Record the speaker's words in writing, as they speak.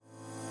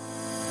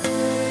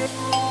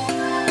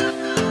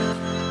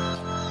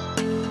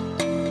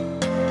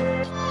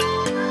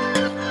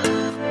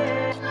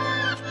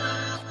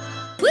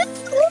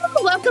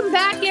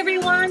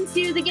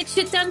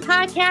Shit Done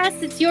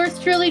podcast. It's yours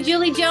truly,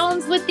 Julie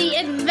Jones, with the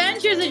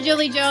Adventures of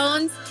Julie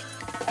Jones.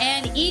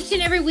 And each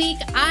and every week,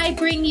 I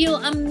bring you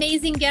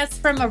amazing guests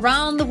from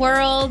around the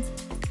world.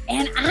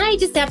 And I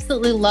just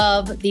absolutely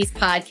love these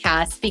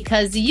podcasts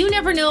because you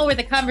never know where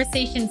the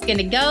conversation's going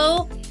to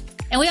go.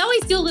 And we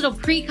always do a little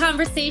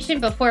pre-conversation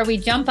before we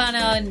jump on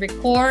and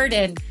record.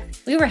 And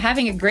we were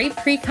having a great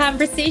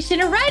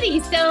pre-conversation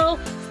already. So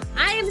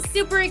I am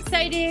super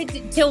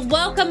excited to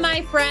welcome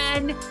my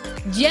friend,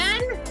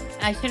 Jen.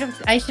 I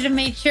should have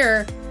made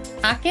sure.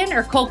 Koken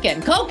or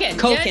Koken? Koken.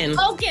 Koken.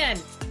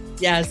 Koken.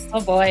 Yes.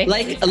 Oh boy.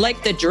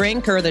 Like the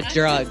drink or the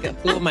drug.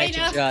 Who am I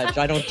to judge?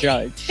 I don't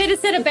judge. Should have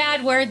said a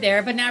bad word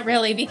there, but not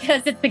really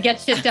because it's the Get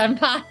Shit Done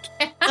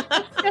podcast.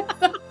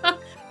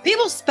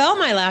 People spell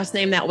my last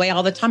name that way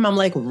all the time. I'm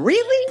like,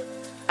 really?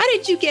 How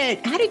did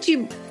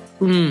you?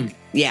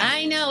 Yeah.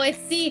 I know.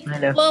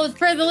 Well,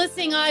 for the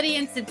listening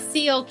audience, it's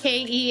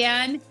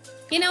Koken.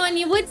 You know, and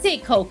you would say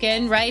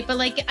Koken, right? But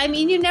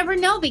you never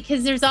know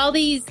because there's all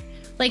these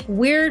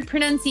weird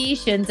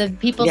pronunciations of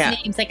people's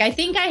names. I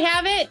think I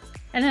have it.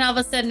 And then all of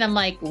a sudden I'm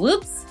like,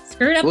 whoops,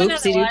 screwed up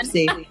another one.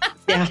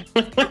 Yeah.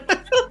 Well,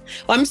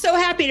 I'm so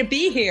happy to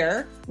be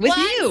here with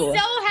you. I'm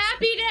so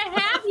happy to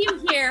have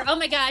you here. Oh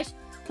my gosh.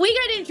 We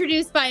got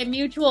introduced by a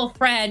mutual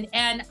friend,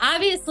 and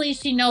obviously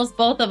she knows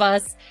both of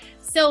us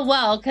so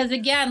well. Because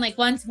again,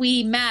 once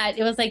we met,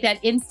 it was that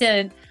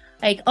instant,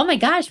 oh my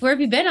gosh, where have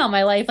you been all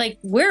my life?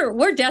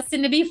 We're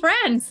destined to be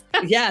friends.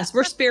 Yes,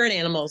 we're spirit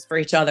animals for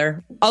each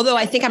other. Although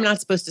I think I'm not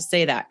supposed to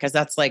say that because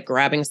that's like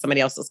grabbing somebody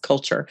else's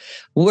culture.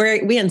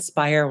 We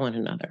inspire one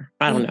another.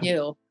 I don't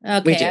know.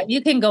 Okay,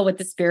 you can go with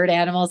the spirit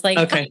animals.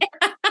 Okay,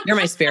 you're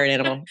my spirit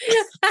animal.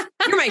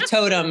 You're my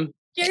totem.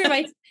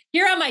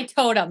 You're on my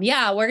totem.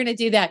 Yeah, we're gonna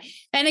do that.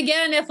 And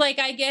again, if I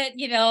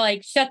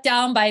get shut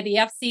down by the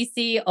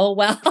FCC, oh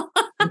well.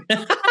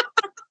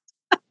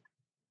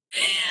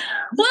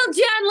 Well,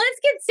 Jen, let's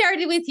get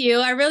started with you.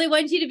 I really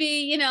want you to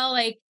be,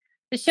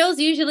 the show's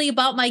usually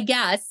about my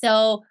guests.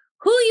 So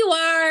who you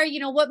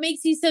are, what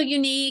makes you so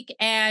unique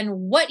and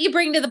what you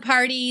bring to the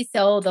party.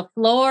 So the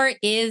floor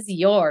is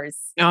yours.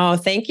 Oh,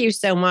 thank you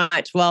so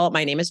much. Well,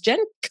 my name is Jen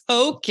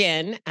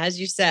Koken, as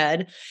you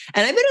said,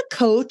 and I've been a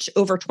coach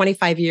over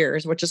 25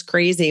 years, which is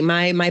crazy.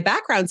 My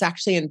background's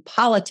actually in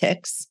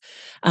politics.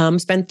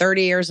 Spent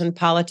 30 years in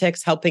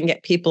politics, helping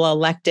get people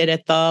elected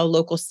at the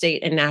local,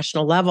 state, and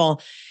national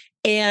level,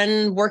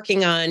 and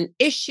working on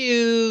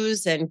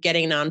issues and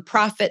getting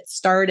nonprofits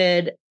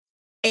started.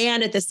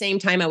 And at the same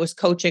time, I was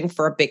coaching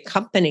for a big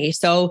company.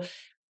 So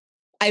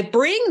I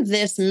bring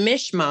this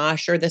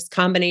mishmash or this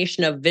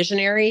combination of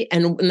visionary,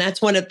 and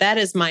that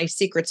is my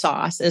secret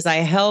sauce, is I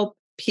help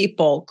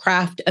people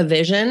craft a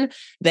vision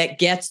that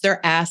gets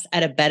their ass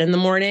out of bed in the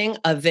morning,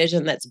 a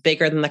vision that's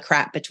bigger than the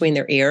crap between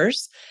their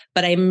ears.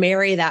 But I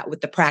marry that with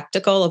the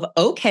practical of,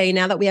 okay,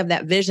 now that we have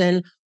that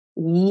vision,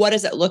 what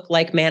does it look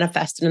like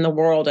manifested in the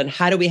world? And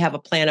how do we have a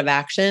plan of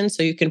action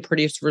so you can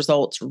produce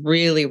results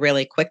really,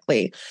 really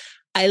quickly?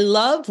 I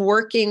love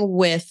working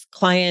with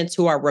clients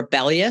who are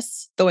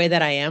rebellious the way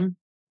that I am.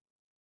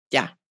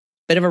 Yeah.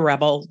 Bit of a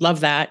rebel. Love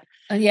that.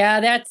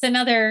 Yeah. That's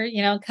another,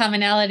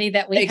 commonality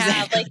that we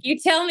have. You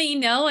tell me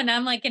no, and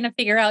I'm going to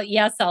figure out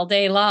yes all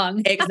day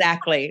long.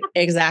 Exactly.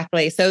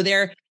 So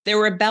they're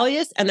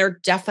rebellious and they're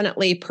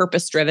definitely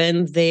purpose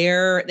driven.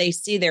 They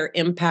see their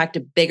impact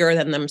bigger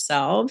than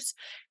themselves.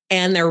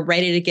 And they're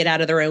ready to get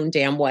out of their own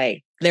damn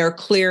way. They're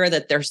clear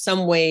that there's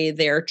some way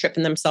they're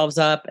tripping themselves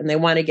up and they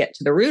want to get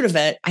to the root of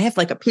it. I have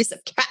a piece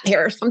of cat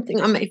hair or something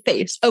on my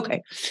face.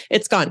 Okay,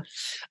 it's gone.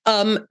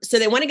 So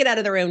they want to get out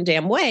of their own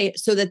damn way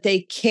so that they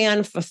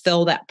can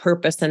fulfill that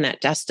purpose and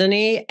that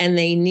destiny. And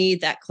they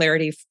need that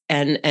clarity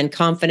and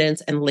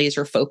confidence and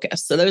laser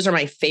focus. So those are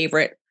my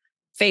favorite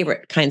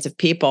kinds of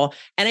people.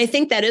 And I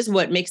think that is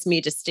what makes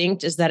me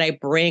distinct, is that I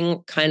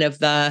bring kind of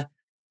the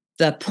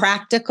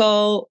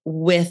practical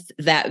with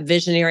that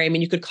visionary. I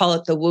mean, you could call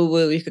it the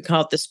woo-woo, you could call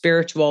it the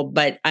spiritual,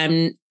 but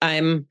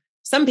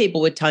some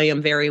people would tell you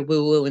I'm very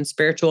woo-woo and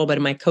spiritual, but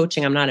in my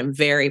coaching, I'm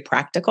very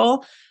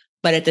practical.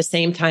 But at the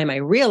same time, I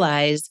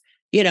realize,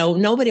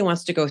 nobody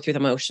wants to go through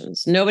the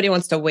motions. Nobody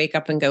wants to wake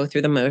up and go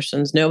through the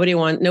motions.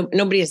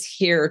 Nobody is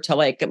here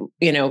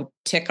to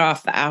tick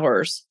off the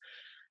hours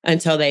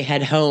until they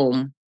head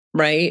home.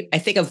 Right. I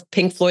think of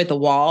Pink Floyd, The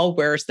Wall,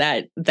 where's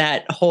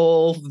that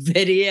whole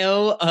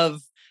video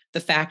of the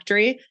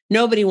factory.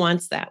 Nobody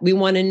wants that. We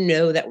want to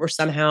know that we're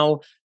somehow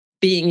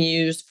being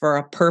used for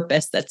a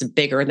purpose that's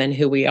bigger than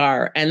who we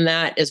are. And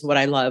that is what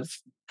I love,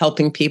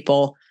 helping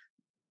people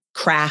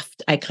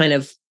craft. I'm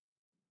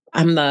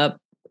the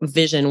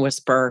vision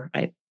whisperer.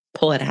 I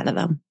pull it out of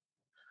them.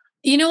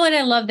 You know what?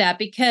 I love that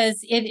because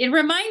it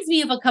reminds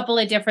me of a couple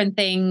of different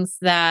things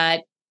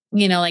that,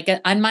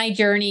 on my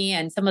journey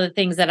and some of the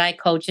things that I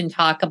coach and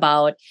talk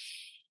about.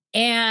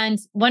 And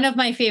one of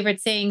my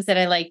favorite sayings that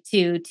I like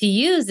to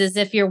use is,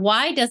 if your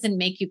why doesn't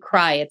make you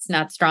cry, it's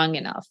not strong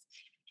enough.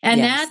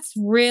 And that's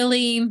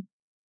really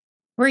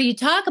where you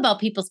talk about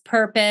people's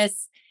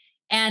purpose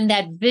and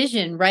that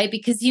vision, right?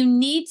 Because you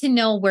need to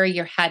know where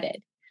you're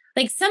headed.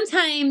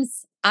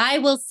 Sometimes I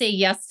will say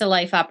yes to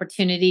life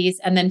opportunities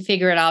and then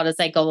figure it out as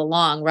I go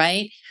along,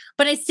 right?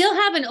 But I still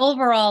have an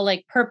overall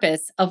like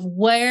purpose of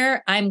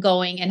where I'm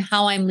going and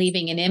how I'm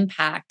leaving an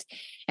impact.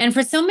 And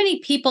for so many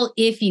people,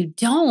 if you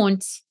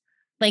don't,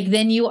 like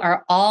then you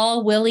are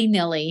all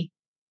willy-nilly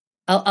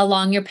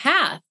along your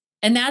path.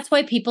 And that's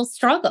why people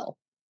struggle.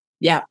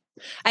 Yeah.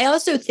 I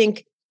also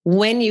think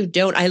when you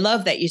don't, I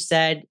love that you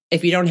said,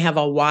 if you don't have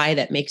a why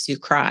that makes you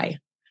cry,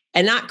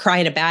 and not cry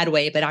in a bad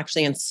way, but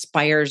actually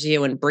inspires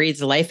you and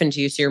breathes life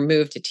into you. So you're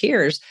moved to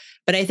tears.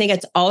 But I think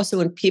it's also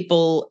when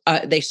people,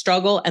 they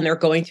struggle and they're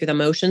going through the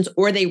motions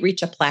or they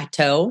reach a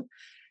plateau.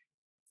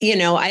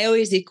 I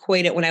always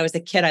equate it when I was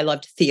a kid, I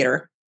loved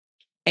theater.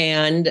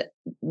 And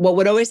what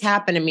would always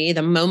happen to me,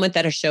 the moment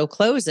that a show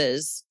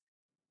closes,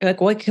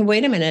 like, wait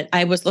a minute.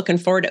 I was looking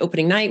forward to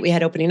opening night. We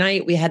had opening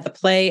night, we had the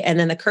play, and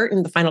then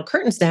the final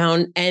curtain's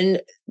down.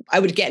 And I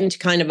would get into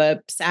kind of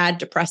a sad,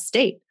 depressed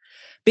state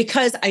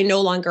because I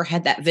no longer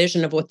had that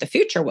vision of what the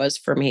future was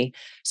for me.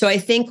 So I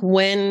think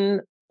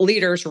when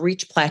leaders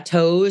reach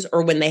plateaus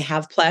or when they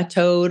have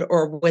plateaued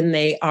or when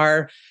they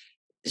are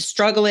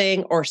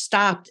struggling or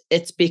stopped,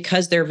 it's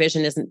because their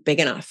vision isn't big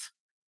enough.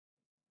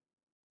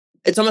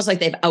 It's almost like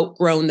they've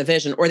outgrown the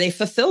vision or they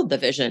fulfilled the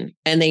vision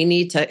and they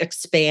need to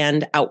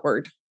expand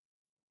outward.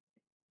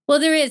 Well,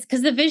 there is,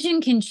 because the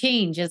vision can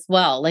change as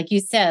well. Like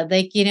you said,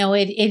 like,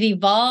 it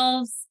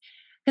evolves.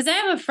 Because I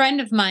have a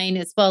friend of mine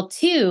as well,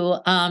 too.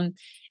 And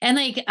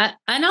like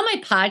on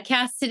my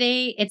podcast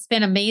today, it's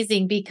been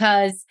amazing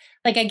because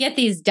like I get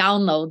these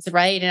downloads,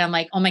 right? And I'm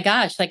like, oh my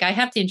gosh, like I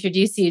have to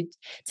introduce you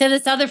to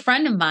this other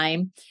friend of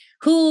mine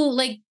who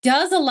like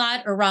does a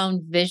lot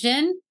around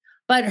vision,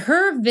 but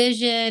her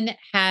vision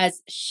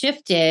has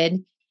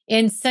shifted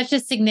in such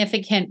a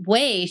significant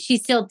way. She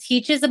still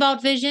teaches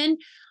about vision,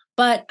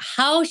 but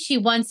how she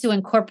wants to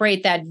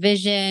incorporate that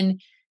vision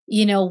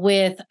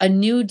with a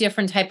new,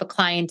 different type of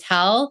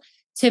clientele,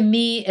 to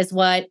me is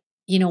what,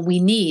 we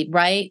need,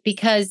 right?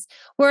 Because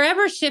we're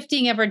ever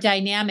shifting, ever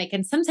dynamic.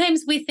 And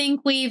sometimes we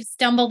think we've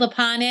stumbled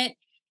upon it.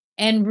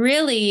 And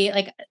really,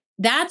 like,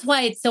 that's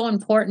why it's so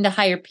important to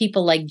hire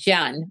people like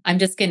Jen. I'm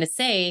just going to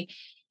say,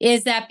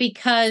 is that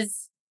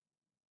because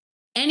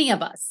any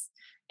of us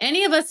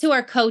who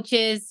are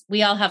coaches,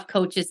 we all have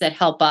coaches that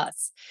help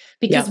us.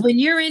 Because when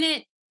you're in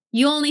it,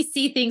 you only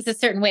see things a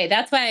certain way.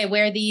 That's why I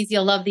wear these.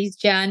 You'll love these,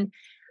 Jen.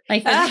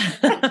 Like, because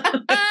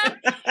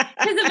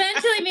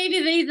eventually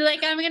maybe these,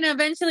 like, I'm going to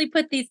eventually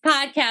put these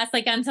podcasts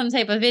like on some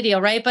type of video,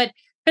 right? But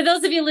for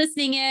those of you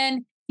listening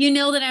in,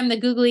 that I'm the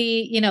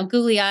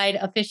googly-eyed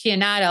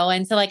aficionado.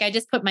 And so like, I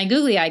just put my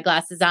googly-eyed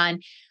glasses on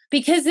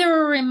because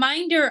they're a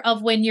reminder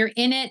of when you're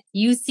in it,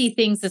 you see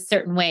things a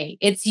certain way.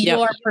 It's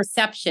your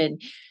perception.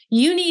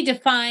 You need to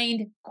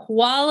find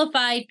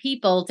qualified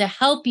people to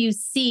help you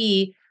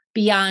see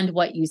beyond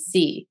what you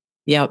see.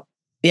 Yep.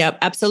 Yep,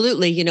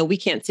 absolutely. We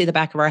can't see the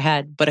back of our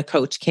head, but a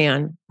coach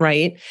can,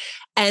 right?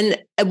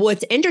 And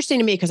what's interesting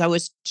to me, because I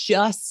was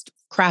just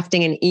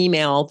crafting an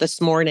email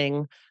this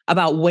morning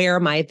about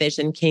where my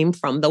vision came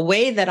from, the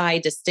way that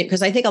I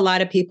because I think a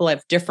lot of people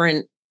have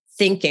different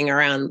thinking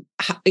around,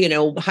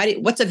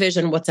 what's a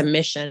vision, what's a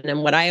mission?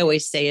 And what I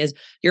always say is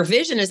your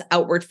vision is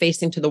outward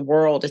facing to the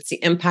world. It's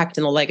the impact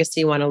and the legacy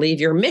you want to leave.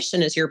 Your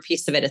mission is your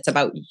piece of it. It's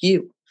about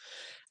you.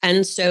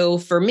 And so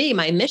for me,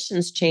 my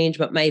mission's changed,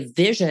 but my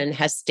vision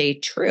has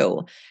stayed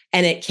true.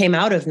 And it came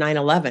out of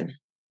 9/11.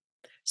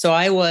 So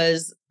I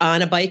was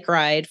on a bike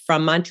ride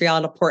from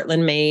Montreal to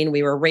Portland, Maine.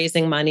 We were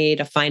raising money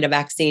to find a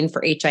vaccine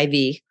for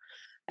HIV.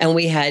 And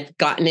we had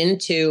gotten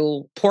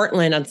into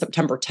Portland on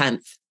September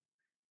 10th.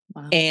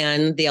 Wow.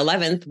 And the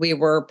 11th, we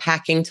were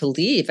packing to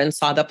leave and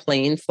saw the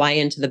plane fly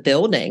into the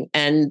building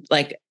and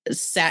like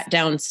sat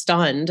down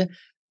stunned.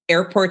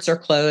 Airports are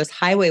closed.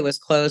 Highway was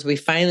closed. We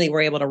finally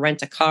were able to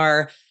rent a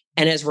car.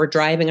 And as we're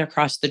driving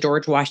across the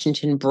George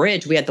Washington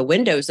Bridge, we had the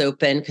windows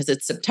open because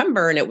it's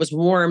September and it was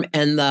warm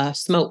and the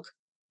smoke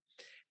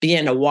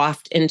began to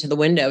waft into the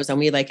windows. And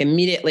we like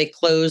immediately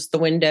closed the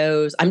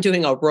windows. I'm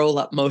doing a roll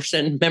up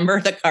motion.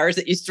 Remember the cars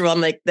that used to roll? I'm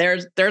like,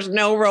 there's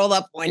no roll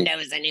up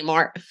windows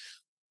anymore.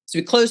 So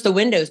we closed the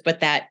windows, but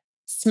that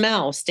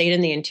smell stayed in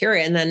the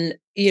interior. And then,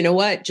 you know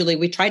what, Julie,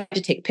 we tried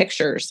to take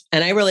pictures.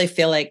 And I really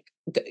feel like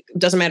it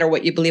doesn't matter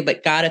what you believe,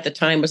 but God at the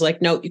time was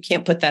like, no, you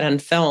can't put that on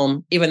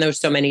film, even though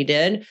so many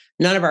did.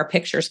 None of our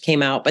pictures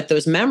came out, but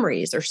those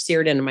memories are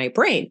seared into my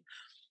brain.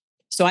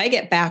 So I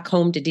get back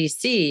home to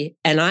DC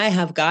and I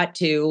have got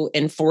to,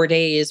 in 4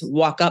 days,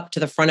 walk up to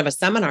the front of a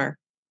seminar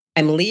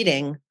I'm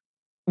leading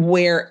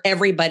where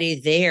everybody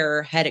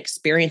there had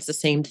experienced the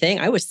same thing.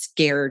 I was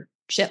scared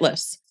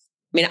shitless.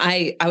 I mean,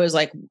 I was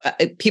like,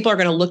 people are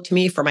going to look to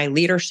me for my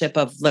leadership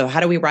of how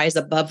do we rise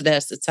above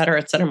this, et cetera,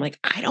 et cetera. I'm like,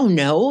 I don't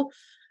know.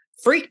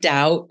 Freaked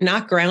out,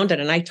 not grounded.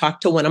 And I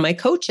talked to one of my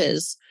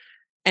coaches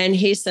and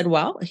he said,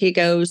 well, he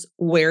goes,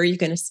 where are you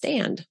going to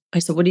stand? I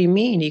said, what do you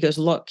mean? He goes,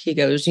 look, he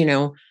goes,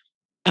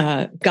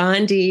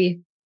 Gandhi,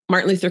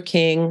 Martin Luther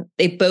King,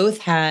 they both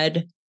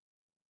had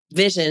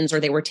visions or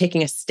they were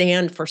taking a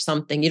stand for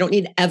something. You don't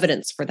need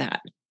evidence for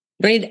that.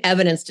 You don't need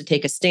evidence to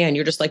take a stand.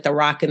 You're just like the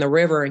rock in the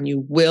river and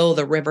you will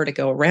the river to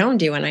go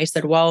around you. And I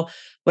said, well,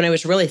 when I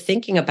was really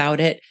thinking about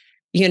it,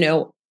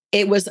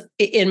 it was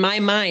in my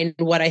mind,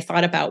 what I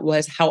thought about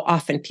was how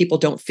often people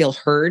don't feel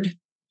heard.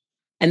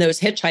 And those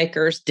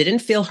hitchhikers didn't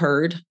feel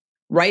heard,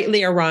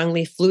 rightly or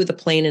wrongly, flew the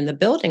plane in the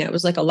building. I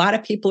was like, a lot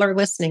of people are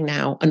listening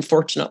now,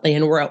 unfortunately,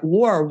 and we're at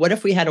war. What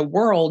if we had a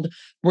world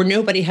where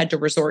nobody had to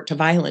resort to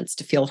violence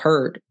to feel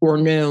heard or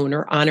known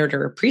or honored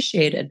or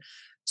appreciated?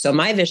 So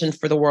my vision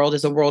for the world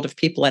is a world of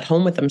people at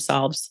home with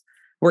themselves,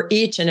 where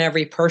each and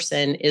every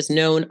person is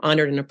known,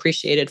 honored, and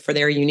appreciated for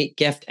their unique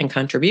gift and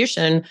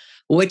contribution,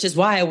 which is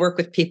why I work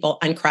with people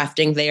on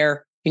crafting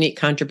their unique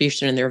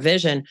contribution and their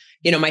vision.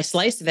 My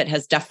slice of it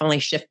has definitely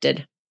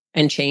shifted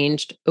and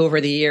changed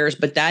over the years,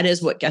 but that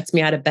is what gets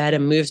me out of bed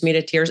and moves me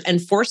to tears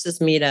and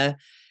forces me to,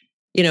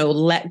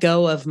 let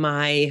go of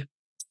my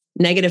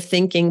negative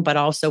thinking, but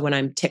also when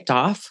I'm ticked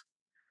off,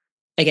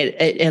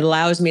 it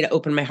allows me to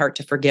open my heart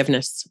to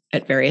forgiveness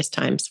at various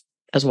times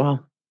as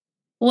well.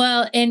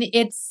 Well, and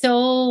it's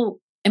so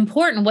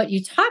important what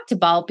you talked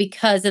about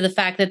because of the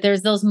fact that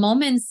there's those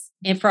moments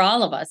for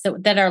all of us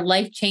that are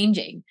life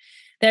changing,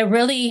 that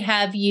really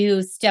have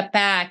you step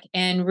back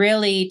and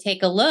really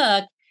take a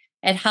look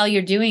at how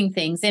you're doing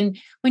things. And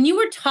when you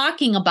were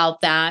talking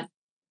about that,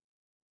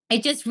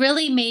 it just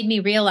really made me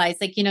realize,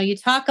 you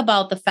talk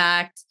about the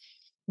fact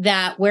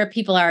that where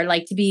people are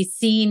like to be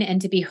seen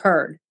and to be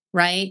heard,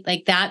 right?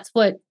 Like that's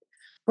what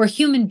we're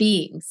human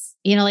beings,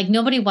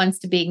 nobody wants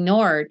to be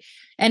ignored.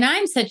 And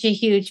I'm such a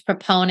huge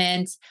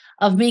proponent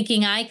of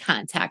making eye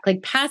contact,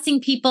 like passing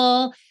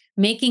people,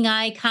 making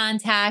eye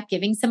contact,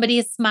 giving somebody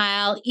a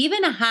smile,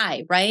 even a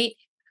hi, right?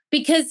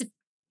 Because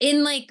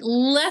in like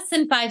less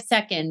than 5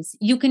 seconds,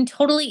 you can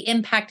totally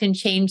impact and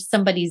change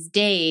somebody's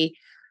day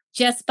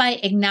just by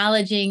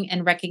acknowledging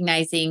and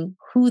recognizing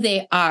who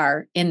they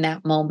are in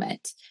that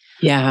moment.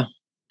 Yeah.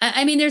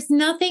 I mean, there's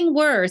nothing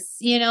worse,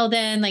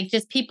 than like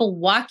just people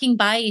walking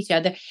by each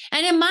other.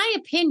 And in my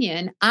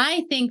opinion,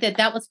 I think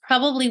that was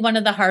probably one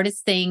of the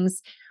hardest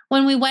things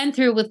when we went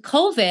through with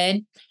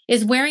COVID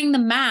is wearing the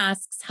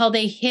masks, how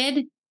they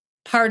hid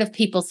part of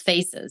people's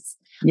faces.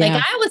 Yeah.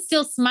 Like I was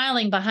still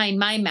smiling behind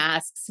my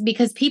masks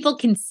because people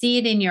can see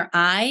it in your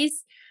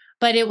eyes,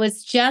 but it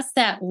was just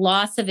that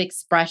loss of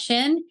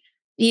expression.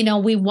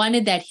 We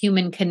wanted that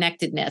human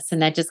connectedness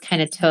and that just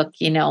kind of took,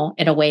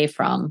 it away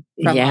from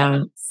yeah.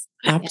 us.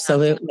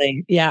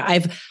 Absolutely. Yeah.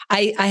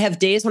 I have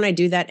days when I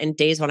do that and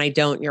days when I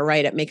don't. You're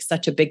right. It makes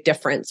such a big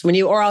difference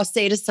or I'll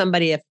say to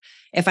somebody,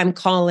 if I'm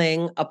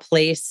calling a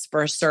place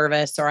for a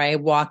service or I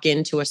walk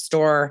into a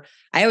store,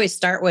 I always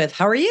start with,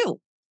 how are you?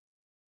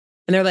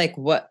 And they're like,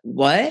 what?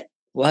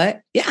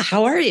 Yeah.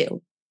 How are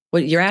you?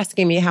 Well, you're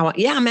asking me how,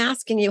 yeah, I'm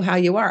asking you how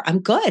you are. I'm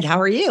good. How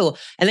are you?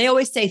 And they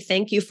always say,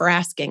 thank you for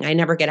asking. I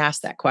never get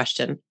asked that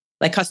question.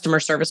 Like customer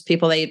service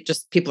people,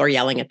 people are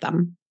yelling at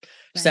them.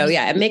 Right. So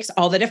yeah, it makes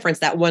all the difference,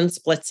 that one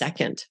split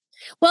second.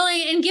 Well,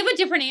 and give a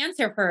different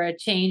answer for a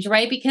change,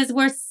 right? Because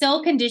we're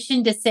so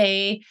conditioned to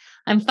say,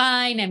 I'm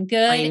fine, I'm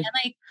good. Fine. And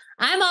like,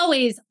 I'm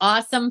always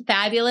awesome,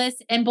 fabulous.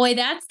 And boy,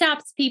 that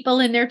stops people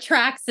in their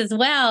tracks as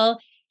well.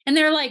 And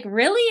they're like,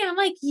 really? And I'm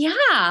like,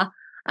 yeah.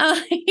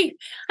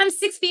 I'm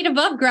 6 feet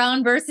above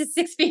ground versus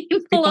 6 feet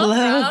below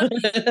ground.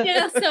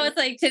 So it's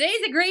like,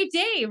 today's a great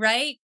day,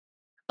 right?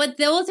 But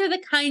those are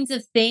the kinds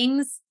of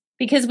things,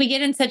 because we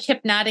get in such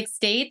hypnotic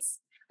states,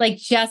 like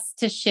just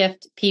to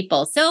shift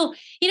people. So,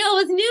 it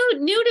was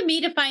new to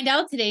me to find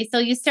out today. So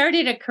you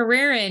started a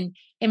career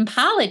in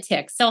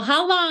politics. So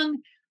how long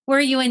were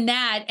you in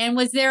that? And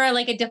was there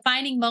a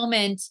defining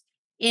moment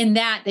in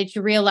that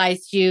you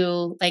realized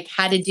you like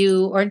had to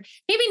do, or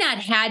maybe not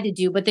had to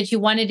do, but that you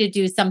wanted to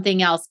do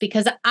something else?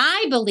 Because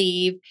I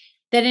believe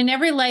that in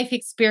every life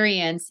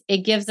experience,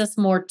 it gives us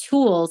more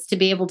tools to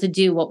be able to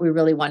do what we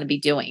really want to be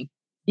doing.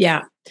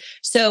 Yeah.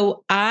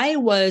 So I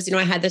was,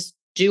 I had this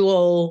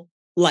dual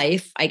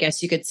life, I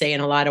guess you could say,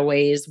 in a lot of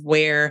ways,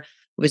 where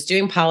I was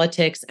doing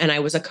politics and I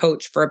was a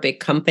coach for a big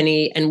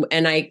company. And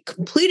I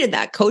completed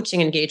that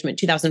coaching engagement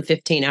in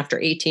 2015 after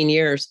 18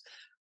 years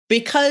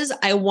because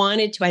I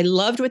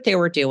loved what they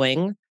were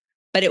doing,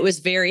 but it was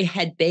very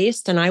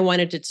head-based. And I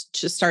wanted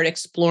to start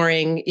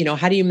exploring,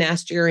 how do you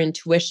master your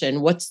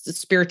intuition? What's the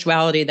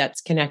spirituality that's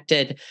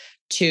connected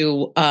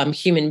to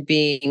human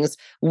beings?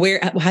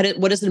 What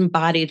does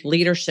embodied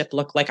leadership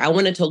look like? I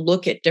wanted to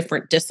look at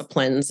different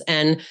disciplines.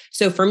 And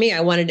so for me,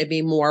 I wanted to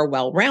be more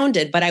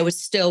well-rounded, but I was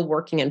still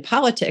working in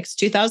politics.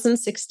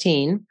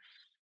 2016,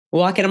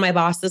 walk into my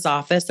boss's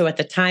office. So at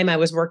the time I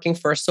was working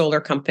for a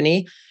solar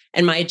company,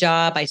 and my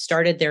job, I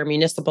started their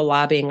municipal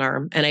lobbying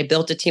arm, and I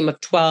built a team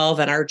of 12.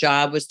 And our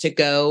job was to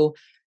go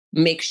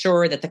make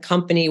sure that the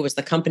company was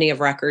the company of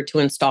record to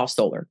install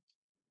solar.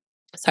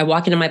 So I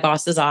walk into my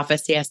boss's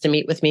office. He has to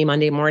meet with me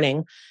Monday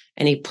morning,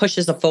 and he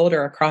pushes a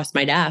folder across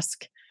my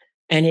desk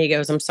and he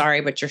goes, I'm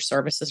sorry, but your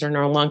services are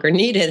no longer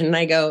needed. And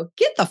I go,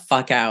 get the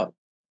fuck out.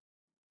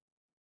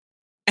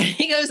 And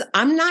he goes,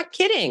 I'm not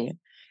kidding.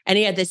 And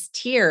he had this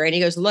tear and he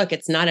goes, look,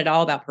 it's not at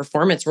all about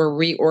performance. We're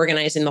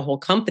reorganizing the whole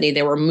company.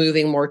 They were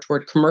moving more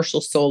toward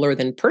commercial solar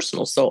than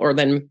personal solar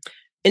than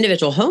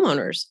individual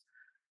homeowners.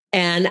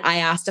 And I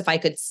asked if I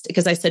could,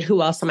 because I said,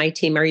 who else on my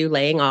team are you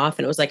laying off?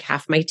 And it was like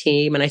half my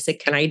team. And I said,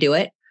 can I do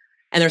it?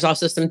 And there's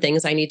also some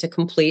things I need to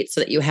complete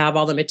so that you have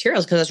all the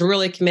materials, because I was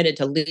really committed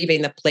to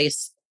leaving the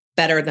place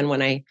better than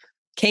when I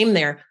came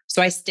there.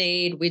 So I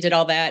stayed, we did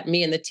all that.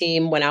 Me and the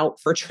team went out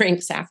for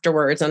drinks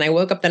afterwards. And I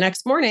woke up the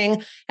next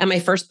morning and my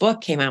first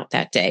book came out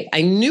that day.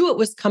 I knew it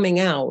was coming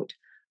out.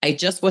 I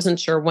just wasn't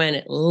sure when.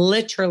 It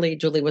literally,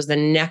 Julie, was the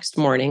next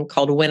morning,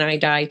 called When I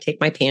Die,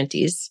 Take My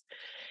Panties.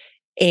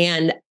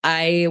 And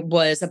I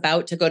was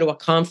about to go to a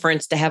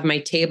conference to have my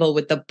table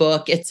with the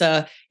book. It's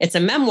a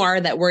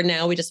memoir that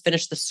we just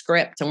finished the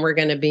script and we're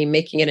going to be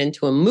making it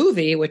into a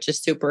movie, which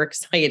is super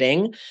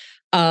exciting.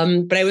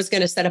 But I was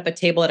going to set up a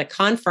table at a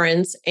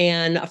conference,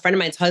 and a friend of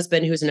mine's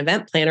husband, who's an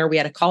event planner, we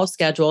had a call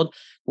scheduled.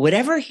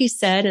 Whatever he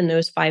said in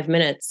those 5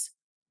 minutes,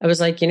 I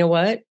was like, you know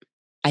what?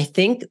 I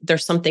think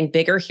there's something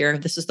bigger here.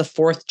 This is the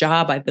 4th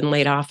job I've been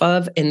laid off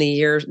of in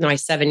my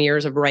 7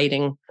 years of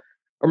writing,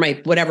 or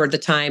my whatever the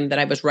time that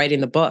I was writing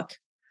the book.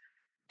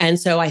 And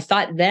so I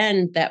thought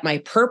then that my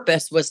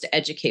purpose was to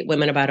educate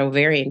women about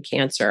ovarian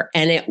cancer.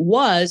 And it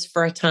was,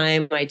 for a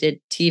time. I did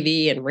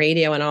TV and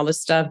radio and all this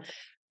stuff,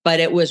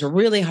 but it was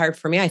really hard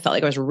for me. I felt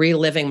like I was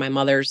reliving my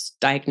mother's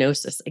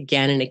diagnosis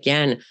again and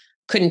again.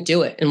 Couldn't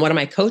do it. And one of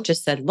my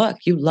coaches said, look,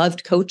 you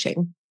loved coaching.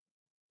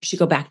 You should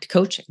go back to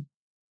coaching.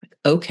 Like,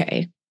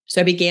 okay.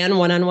 So I began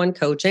one-on-one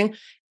coaching.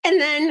 And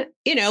then,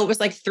 it was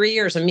like 3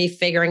 years of me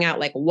figuring out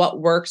like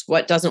what works,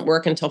 what doesn't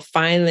work, until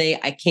finally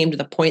I came to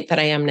the point that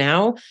I am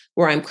now,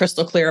 where I'm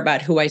crystal clear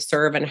about who I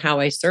serve and how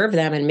I serve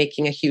them, and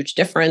making a huge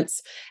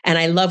difference. And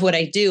I love what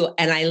I do.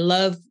 And I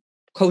love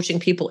coaching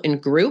people in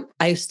group.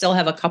 I still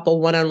have a couple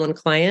one-on-one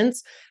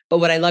clients, but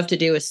what I love to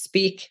do is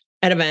speak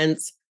at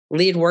events,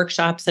 lead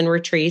workshops and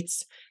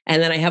retreats.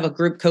 And then I have a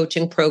group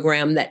coaching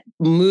program that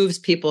moves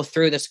people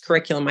through this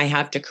curriculum I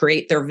have to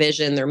create their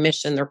vision, their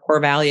mission, their core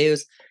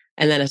values,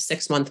 and then a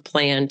 6-month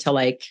plan to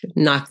like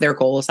knock their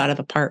goals out of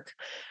the park.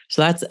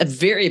 So that's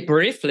very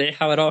briefly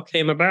how it all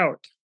came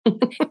about.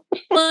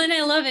 Well, and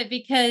I love it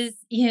because,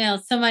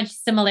 so much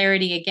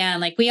similarity again,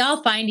 like we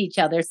all find each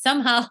other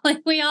somehow,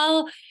 like we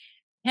all,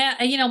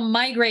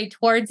 migrate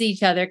towards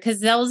each other,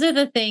 because those are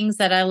the things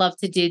that I love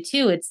to do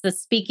too. It's the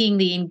speaking,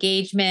 the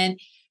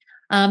engagement.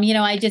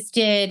 I just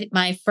did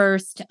my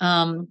first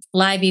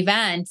live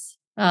event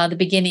the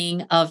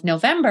beginning of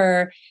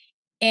November.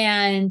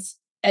 And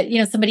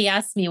somebody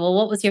asked me, well,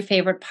 what was your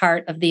favorite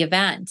part of the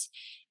event?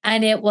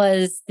 And it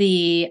was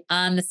the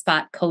on the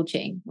spot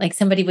coaching. Like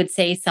somebody would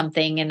say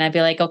something and I'd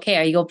be like, okay,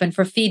 are you open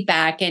for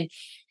feedback? And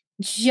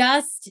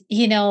just,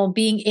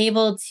 being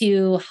able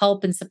to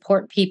help and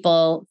support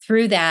people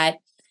through that.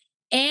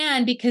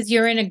 And because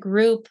you're in a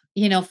group,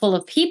 full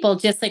of people,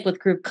 just like with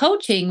group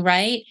coaching,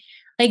 right?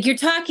 Like you're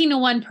talking to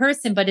one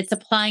person, but it's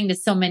applying to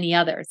so many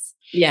others.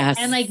 Yes.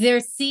 And like they're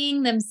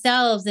seeing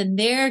themselves and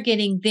they're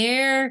getting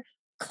their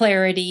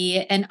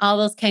clarity and all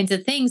those kinds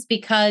of things,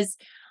 because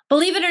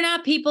believe it or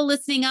not, people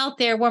listening out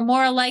there, we're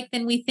more alike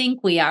than we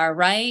think we are,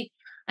 right?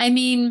 I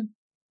mean,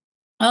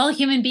 all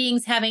human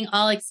beings having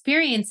all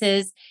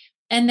experiences.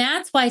 And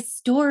that's why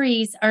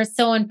stories are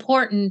so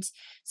important.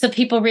 So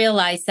people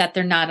realize that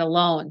they're not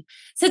alone.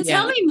 So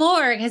tell me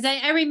more, because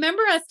I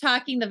remember us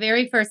talking the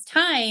very first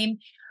time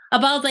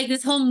about like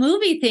this whole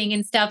movie thing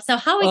and stuff. So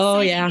how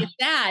exciting is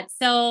that?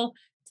 So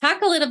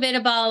talk a little bit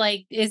about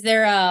like, is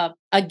there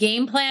a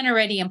game plan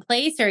already in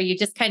place, or are you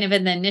just kind of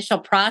in the initial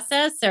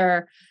process,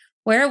 or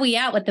where are we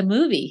at with the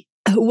movie?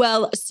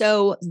 Well,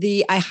 so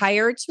I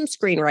hired some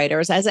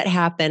screenwriters. As it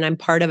happened, I'm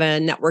part of a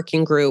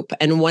networking group.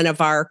 And one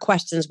of our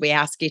questions we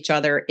ask each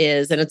other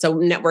is, and it's a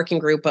networking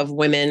group of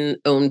women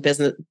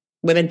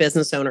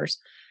business owners,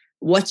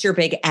 what's your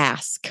big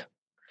ask?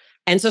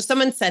 And so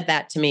someone said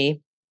that to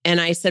me. And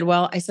I said,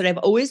 I've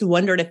always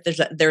wondered if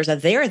there's a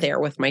there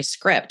with my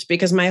script,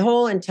 because my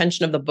whole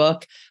intention of the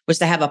book was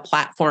to have a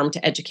platform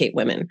to educate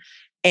women.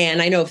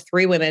 And I know of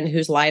 3 women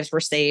whose lives were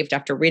saved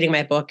after reading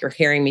my book or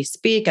hearing me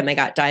speak, and they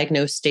got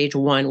diagnosed stage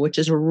 1, which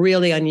is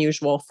really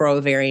unusual for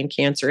ovarian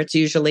cancer. It's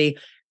usually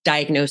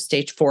diagnosed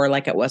stage 4,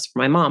 like it was for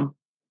my mom.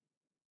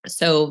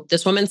 So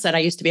this woman said, I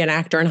used to be an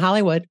actor in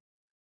Hollywood.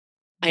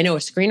 I know a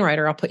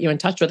screenwriter. I'll put you in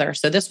touch with her.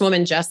 So this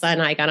woman, Jessa,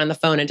 and I got on the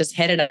phone and just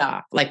hit it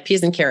off like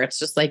peas and carrots,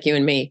 just like you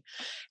and me.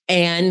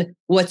 And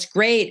what's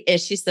great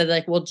is she said,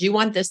 like, well, do you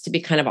want this to be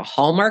kind of a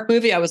Hallmark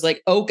movie? I was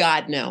like, oh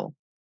God, no.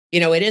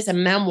 It is a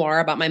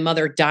memoir about my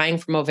mother dying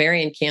from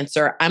ovarian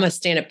cancer. I'm a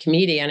stand-up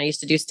comedian. I used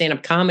to do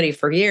stand-up comedy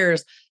for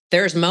years.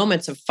 There's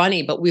moments of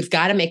funny, but we've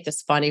got to make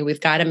this funny.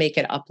 We've got to make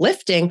it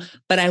uplifting.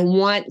 But I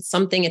want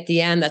something at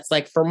the end that's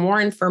like, for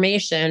more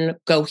information,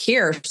 go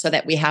here, so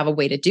that we have a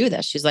way to do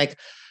this. She's like,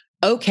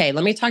 okay,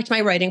 let me talk to my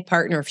writing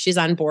partner. If she's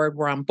on board,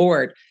 we're on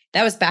board.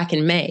 That was back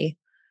in May.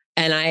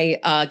 And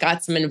I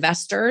got some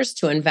investors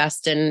to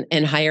invest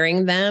in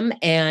hiring them.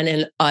 And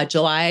in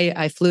July,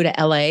 I flew to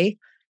LA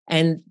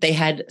and they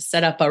had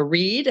set up a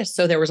read.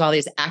 So there was all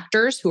these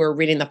actors who were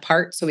reading the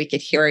part so we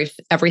could hear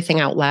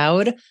everything out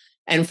loud.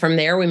 And from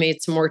there, we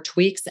made some more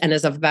tweaks. And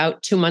as of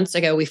about 2 months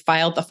ago, we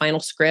filed the final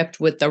script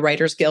with the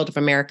Writers Guild of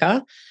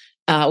America.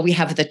 We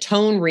have the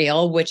tone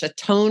reel, which a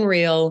tone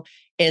reel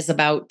is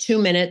about 2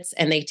 minutes,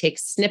 and they take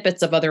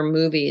snippets of other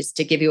movies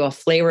to give you a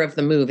flavor of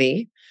the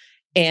movie.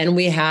 And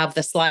we have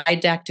the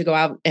slide deck to go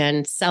out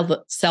and sell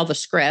the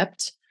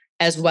script,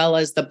 as well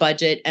as the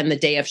budget and the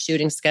day of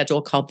shooting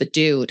schedule called The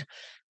Dude.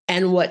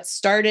 And what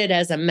started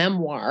as a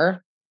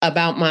memoir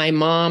about my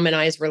mom and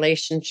I's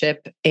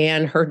relationship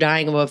and her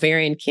dying of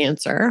ovarian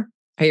cancer,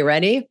 are you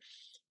ready?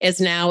 Is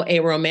now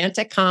a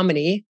romantic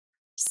comedy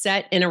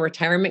set in a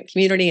retirement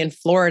community in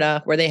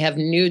Florida where they have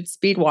nude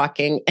speed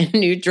walking and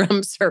nude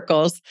drum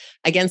circles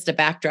against a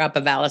backdrop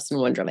of Alice in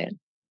Wonderland.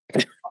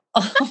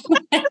 Oh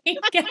my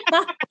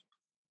God.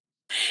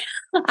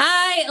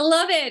 I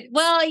love it.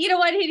 Well, you know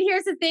what?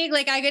 Here's the thing.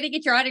 Like, I got to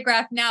get your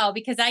autograph now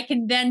because I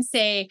can then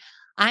say,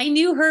 I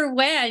knew her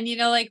when,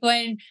 like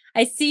when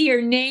I see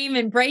your name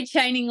and bright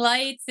shining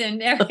lights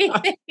and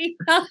everything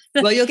else.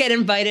 Well, you'll get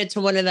invited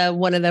to one of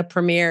the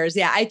premieres.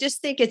 Yeah, I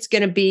just think it's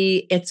going to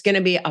be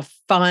a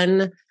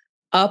fun,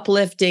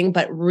 uplifting,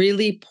 but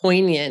really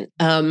poignant.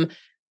 A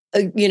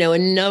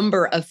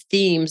number of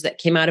themes that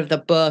came out of the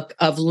book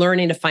of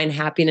learning to find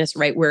happiness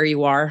right where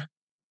you are,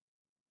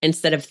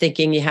 instead of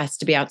thinking it has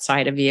to be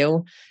outside of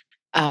you.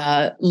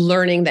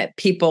 Learning that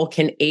people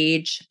can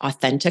age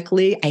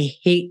authentically. I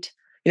hate,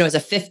 as a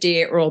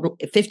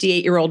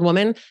 58-year-old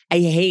woman, I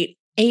hate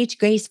age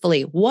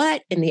gracefully.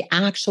 What in the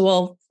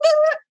actual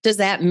does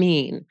that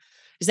mean?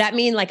 Does that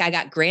mean like I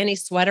got granny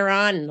sweater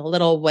on and a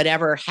little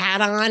whatever hat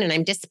on and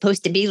I'm just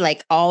supposed to be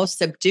like all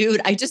subdued?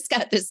 I just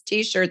got this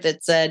t-shirt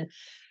that said,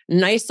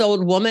 nice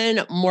old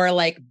woman, more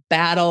like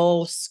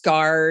battle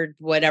scarred,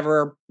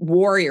 whatever,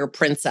 warrior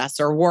princess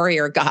or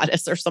warrior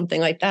goddess or something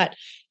like that.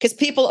 Because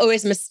people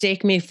always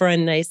mistake me for a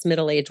nice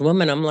middle-aged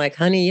woman. I'm like,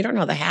 honey, you don't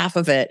know the half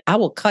of it. I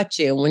will cut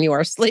you when you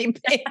are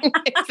sleeping.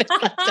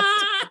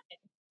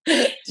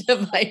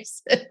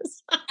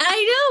 Devices.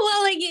 I know.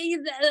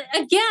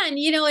 Well, again,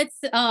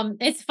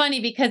 it's funny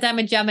because I'm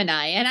a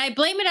Gemini and I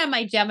blame it on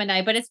my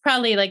Gemini, but it's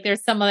probably like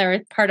there's some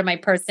other part of my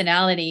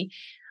personality.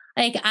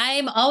 Like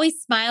I'm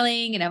always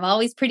smiling and I'm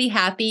always pretty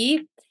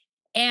happy.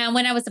 And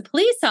when I was a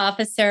police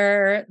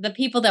officer, the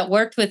people that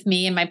worked with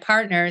me and my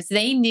partners,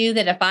 they knew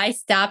that if I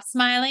stopped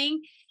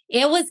smiling,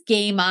 it was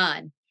game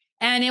on.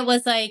 And it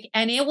was like,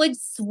 and it would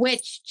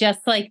switch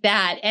just like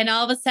that. And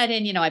all of a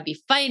sudden, I'd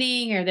be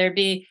fighting or there'd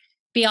be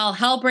all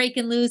hell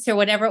breaking loose or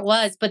whatever it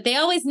was. But they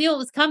always knew it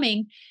was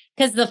coming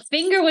because the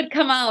finger would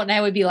come out and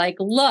I would be like,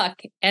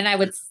 look, and I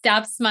would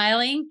stop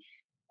smiling.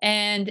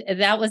 And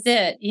that was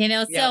it,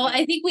 Yeah. So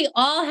I think we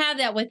all have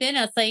that within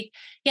us. Like,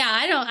 yeah,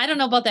 I don't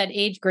know about that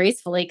age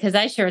gracefully because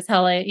I sure as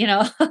hell,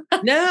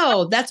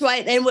 No, that's why.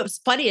 And what's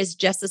funny is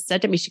Jessa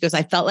said to me, she goes,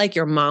 I felt like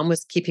your mom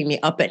was keeping me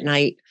up at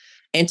night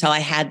until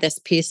I had this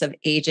piece of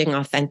aging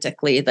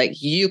authentically.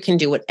 Like you can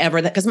do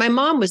whatever that, because my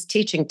mom was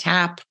teaching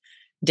tap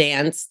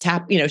dance,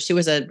 she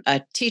was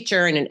a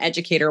teacher and an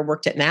educator,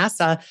 worked at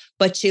NASA,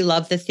 but she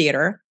loved the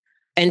theater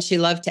and she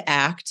loved to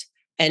act.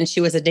 And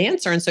she was a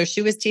dancer. And so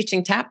she was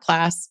teaching tap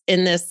class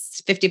in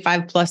this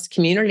 55 plus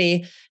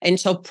community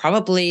until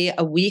probably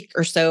a week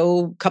or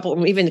so,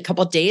 even a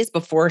couple of days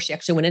before she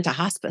actually went into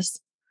hospice.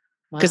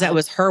 Because that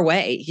was her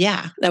way.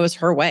 Yeah, that was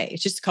her way.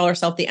 She used to call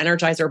herself the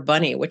Energizer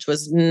Bunny, which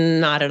was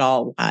not at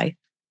all why.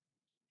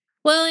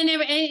 Well, and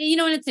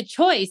it's a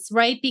choice,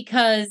 right?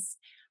 Because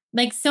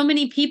like so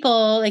many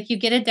people, like you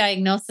get a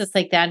diagnosis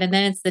like that, and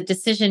then the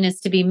decision is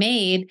to be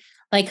made.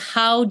 Like,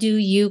 how do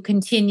you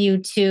continue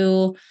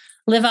to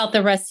live out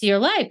the rest of your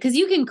life? Because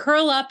you can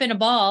curl up in a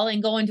ball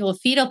and go into a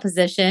fetal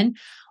position,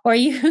 or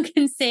you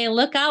can say,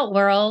 look out,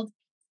 world,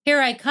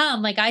 here I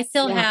come. Like I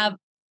still have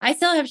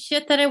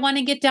shit that I want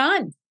to get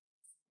done.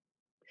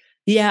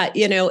 Yeah.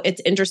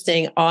 It's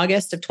interesting.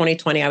 August of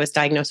 2020, I was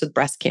diagnosed with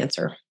breast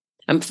cancer.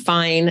 I'm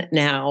fine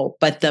now.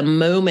 But the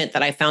moment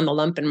that I found the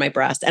lump in my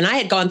breast, and I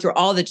had gone through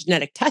all the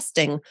genetic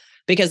testing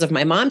because of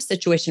my mom's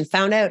situation,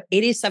 found out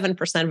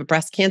 87% of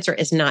breast cancer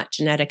is not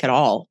genetic at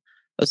all.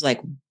 I was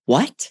like,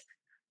 what?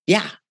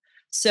 Yeah.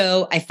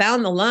 So I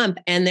found the lump,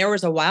 and there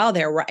was a while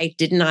there where I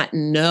did not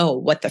know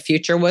what the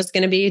future was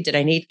going to be. Did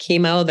I need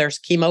chemo? There's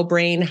chemo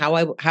brain.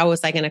 How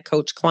was I going to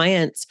coach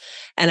clients?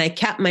 And I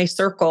kept my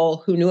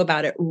circle who knew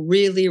about it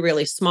really,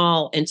 really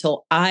small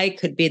until I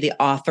could be the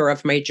author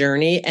of my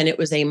journey. And it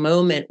was a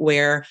moment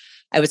where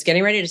I was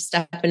getting ready to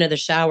step into the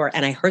shower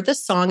and I heard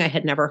this song I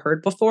had never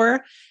heard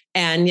before.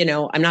 And,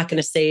 I'm not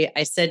going to say,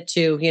 I said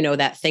to,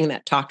 that thing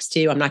that talks to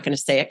you, I'm not going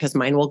to say it because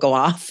mine will go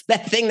off.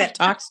 That thing that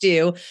talks to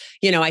you,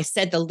 I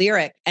said the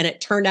lyric, and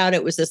it turned out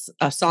it was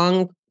a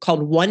song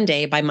called One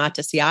Day by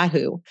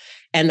Matisyahu.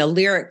 And the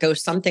lyric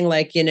goes something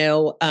like,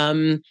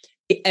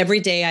 every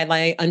day I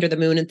lie under the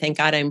moon and thank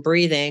God I'm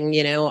breathing.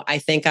 I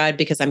thank God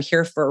because I'm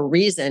here for a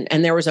reason.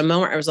 And there was a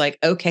moment I was like,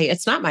 okay,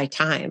 it's not my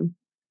time.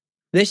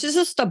 This is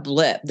just a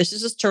blip. This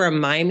is just to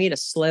remind me to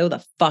slow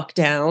the fuck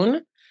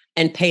down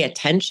and pay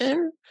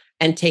attention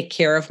and take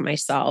care of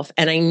myself.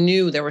 And I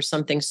knew there was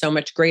something so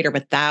much greater,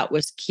 but that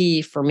was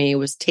key for me,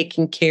 was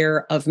taking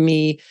care of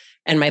me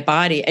and my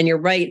body. And you're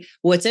right.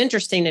 What's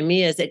interesting to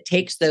me is it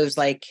takes those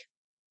like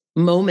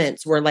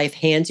moments where life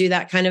hands you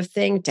that kind of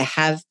thing to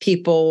have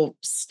people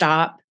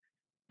stop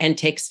and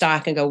take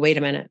stock and go, wait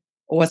a minute,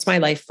 what's my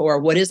life for?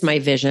 What is my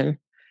vision?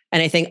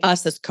 And I think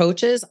us as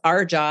coaches,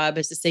 our job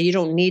is to say, you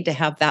don't need to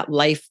have that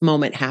life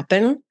moment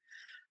happen.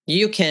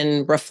 You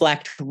can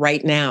reflect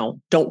right now.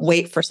 Don't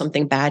wait for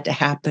something bad to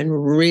happen.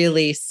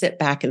 Really sit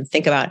back and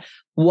think about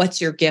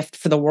what's your gift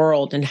for the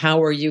world and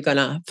how are you going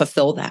to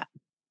fulfill that?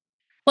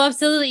 Well,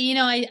 absolutely.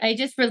 I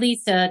just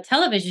released a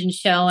television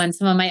show and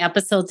some of my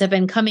episodes have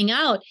been coming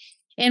out.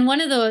 And one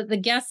of the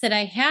guests that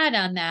I had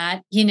on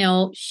that,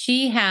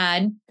 she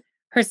had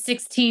her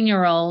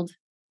 16-year-old,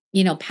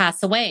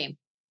 pass away.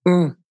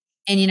 Mm.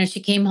 And,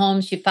 she came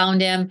home, she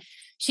found him.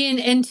 She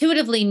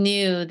intuitively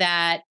knew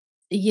that,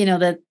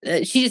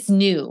 she just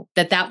knew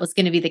that was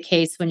going to be the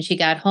case when she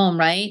got home.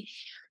 Right.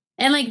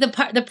 And like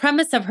the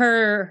premise of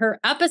her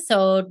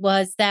episode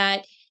was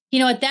that,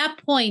 at that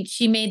point,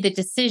 she made the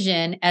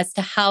decision as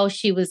to how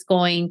she was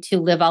going to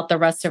live out the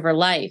rest of her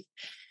life.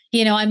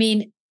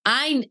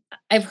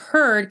 I've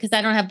heard, because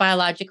I don't have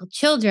biological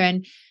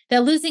children,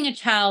 that losing a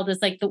child is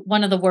like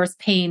one of the worst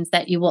pains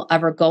that you will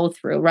ever go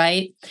through,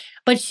 right?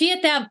 But she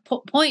at that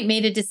point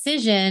made a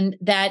decision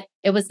that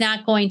it was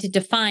not going to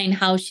define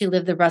how she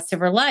lived the rest of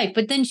her life.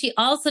 But then she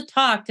also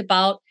talked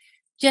about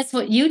just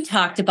what you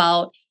talked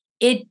about.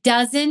 It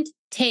doesn't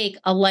take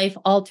a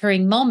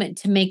life-altering moment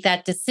to make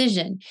that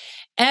decision.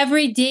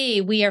 Every day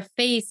we are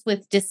faced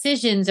with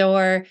decisions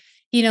or,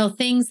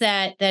 things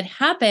that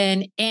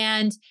happen,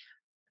 and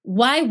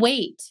why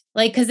wait?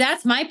 Like, because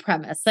that's my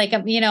premise. Like,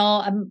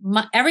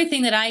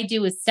 everything that I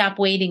do is stop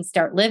waiting,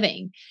 start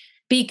living.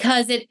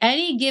 Because at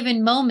any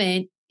given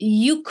moment,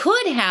 you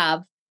could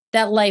have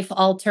that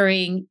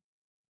life-altering,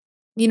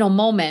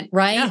 moment,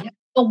 right? Yeah.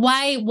 But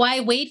why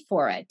wait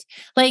for it?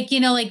 Like,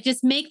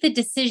 just make the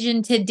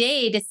decision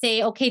today to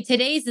say, okay,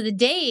 today's the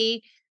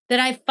day that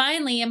I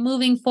finally am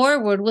moving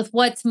forward with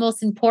what's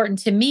most important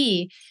to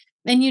me.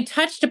 And you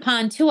touched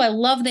upon too, I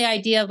love the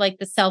idea of like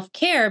the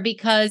self-care,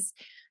 because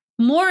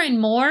more and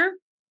more,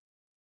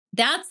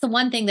 that's the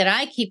one thing that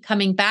I keep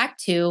coming back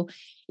to,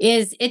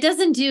 is it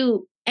doesn't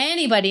do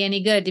anybody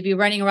any good to be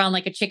running around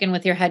like a chicken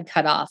with your head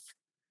cut off.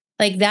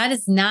 Like, that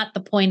is not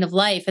the point of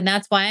life. And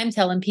that's why I'm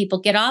telling people,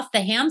 get off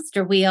the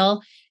hamster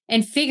wheel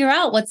and figure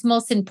out what's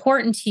most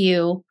important to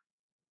you,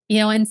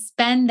 and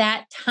spend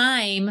that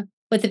time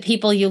with the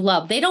people you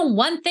love. They don't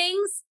want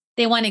things,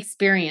 they want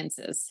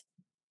experiences.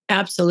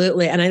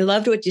 Absolutely. And I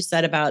loved what you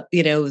said about,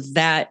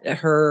 that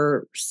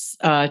her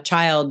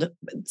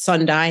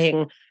son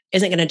dying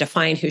isn't going to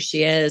define who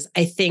she is.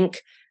 I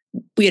think,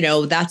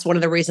 that's one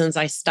of the reasons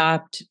I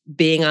stopped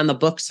being on the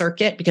book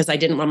circuit, because I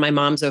didn't want my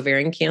mom's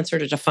ovarian cancer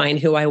to define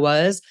who I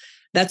was.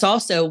 That's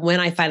also when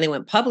I finally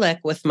went public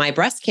with my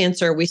breast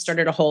cancer, we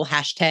started a whole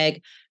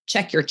hashtag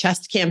check your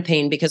chest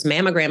campaign, because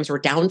mammograms were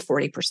down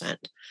 40%.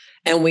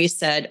 And we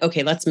said,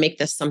 okay, let's make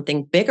this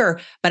something bigger.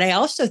 But I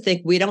also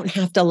think we don't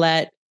have to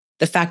let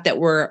the fact that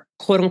we're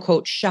quote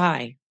unquote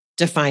shy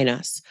define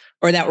us,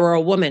 or that we're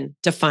a woman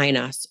define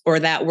us, or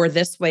that we're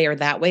this way or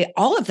that way.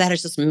 All of that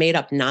is just made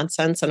up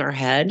nonsense in our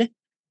head.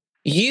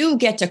 You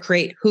get to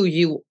create who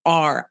you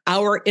are.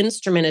 Our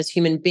instrument as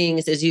human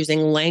beings is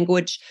using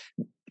language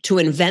to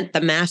invent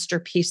the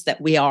masterpiece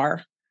that we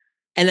are.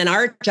 And then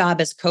our job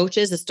as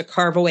coaches is to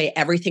carve away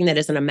everything that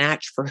isn't a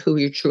match for who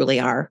you truly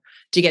are,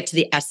 to get to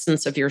the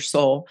essence of your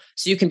soul,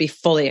 so you can be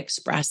fully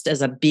expressed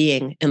as a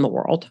being in the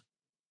world.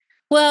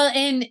 Well,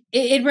 and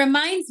it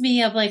reminds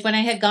me of like when I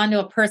had gone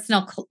to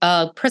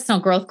a personal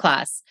growth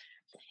class,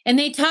 and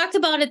they talked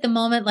about at the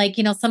moment, like,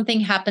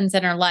 something happens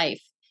in our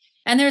life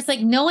and there's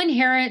like no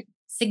inherent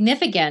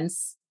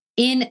significance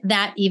in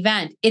that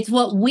event. It's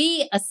what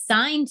we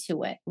assign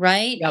to it.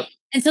 Right. Yep.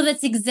 And so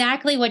that's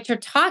exactly what you're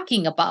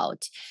talking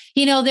about.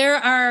 There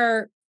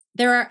are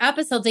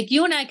episodes like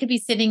you and I could be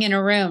sitting in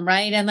a room,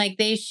 right? And like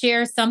they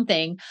share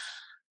something.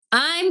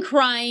 I'm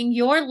crying,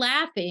 you're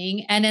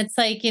laughing. And it's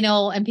like,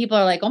 and people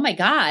are like, oh my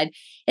God.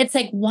 It's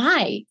like,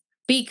 why?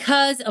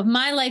 Because of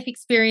my life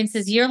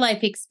experiences, your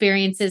life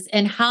experiences,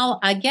 and how,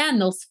 again,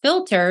 those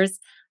filters,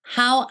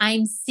 how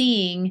I'm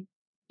seeing,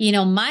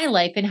 my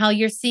life and how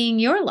you're seeing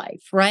your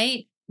life.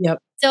 Right. Yep.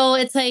 So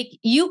it's like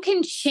you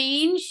can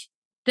change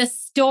the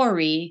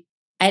story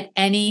at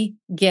any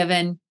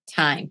given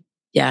time.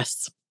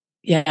 Yes.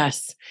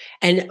 Yes.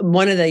 And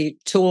one of the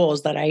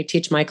tools that I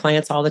teach my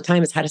clients all the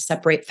time is how to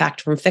separate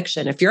fact from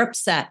fiction. If you're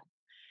upset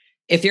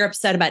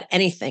about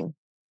anything,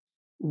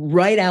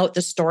 write out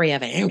the story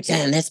of it.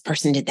 And this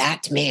person did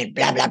that to me and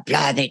blah, blah,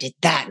 blah. They did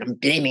that. And I'm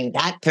blaming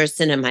that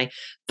person. And my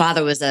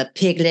father was a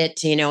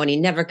piglet, and he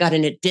never got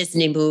in a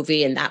Disney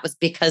movie. And that was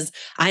because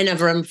I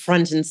never am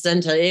front and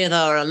center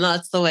either. And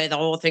that's the way the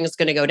whole thing is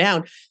going to go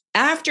down.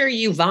 After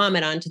you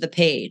vomit onto the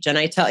page, and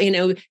I tell,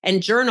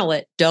 and journal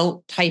it,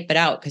 don't type it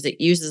out because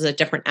it uses a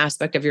different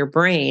aspect of your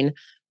brain.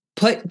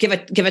 give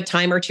a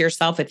timer to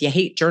yourself. If you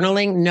hate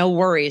journaling, no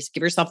worries.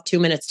 Give yourself 2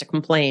 minutes to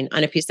complain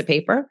on a piece of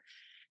paper,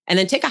 and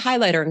then take a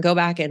highlighter and go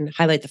back and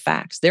highlight the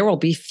facts. There will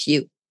be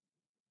few.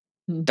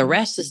 The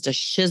rest is just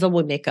shizzle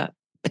with makeup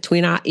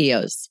between our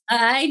ears.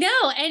 I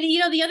know. And,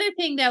 the other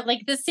thing that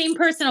like the same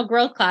personal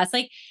growth class,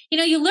 like,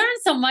 you learn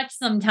so much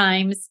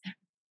sometimes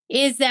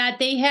is that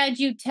they had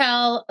you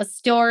tell a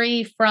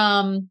story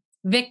from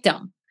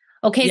victim.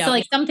 Okay. Yeah. So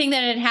like something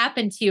that had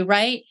happened to you,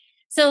 right?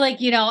 So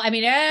like,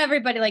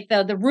 everybody, like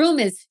the room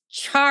is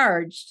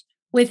charged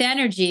with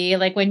energy.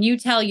 Like when you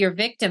tell your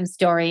victim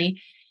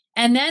story,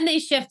 and then they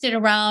shift it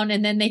around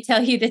and then they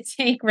tell you to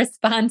take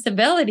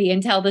responsibility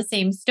and tell the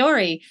same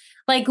story.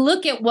 Like,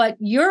 look at what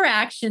your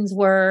actions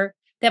were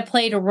that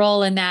played a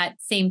role in that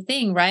same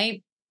thing,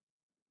 right?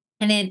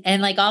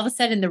 And like all of a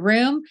sudden the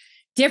room,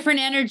 different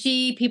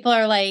energy. People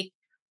are like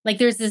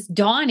there's this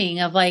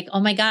dawning of like, oh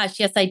my gosh,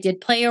 yes, I did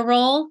play a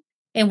role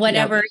in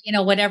whatever,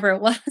 whatever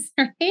it was,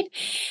 right?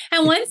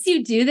 And once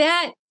you do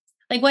that,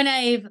 like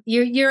when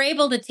you're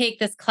able to take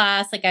this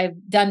class, like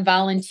I've done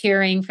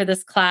volunteering for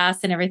this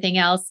class and everything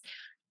else,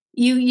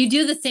 you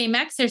do the same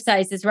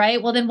exercises,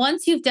 right? Well, then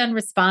once you've done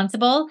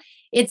responsible,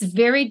 it's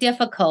very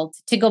difficult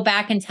to go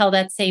back and tell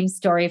that same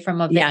story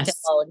from a victim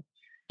mode.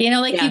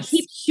 You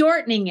keep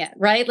shortening it,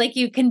 right? Like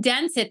you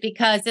condense it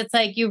because it's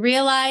like you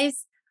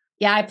realize,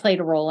 yeah, I played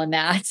a role in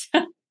that.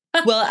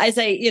 Well, as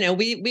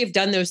we've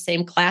done those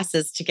same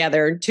classes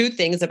together. Two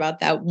things about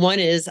that. One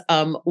is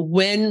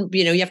when,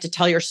 you have to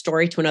tell your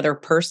story to another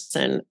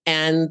person,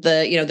 and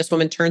this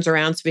woman turns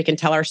around so we can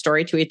tell our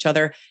story to each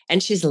other.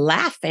 And she's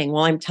laughing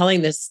while I'm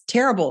telling this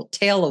terrible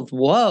tale of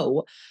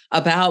woe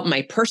about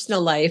my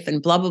personal life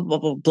and blah, blah, blah,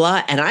 blah,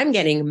 blah. And I'm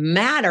getting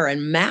madder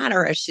and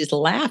madder as she's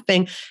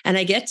laughing. And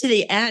I get to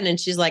the end and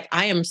she's like,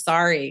 I am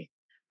sorry.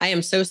 I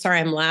am so sorry.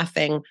 I'm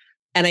laughing.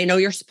 And I know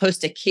you're supposed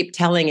to keep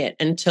telling it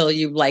until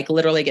you like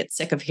literally get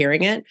sick of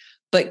hearing it,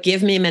 but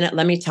give me a minute.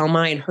 Let me tell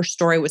mine. Her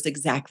story was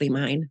exactly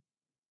mine.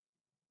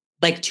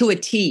 Like to a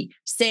T,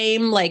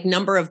 same like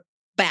number of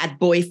bad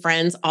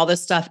boyfriends, all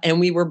this stuff. And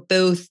we were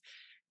both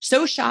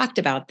so shocked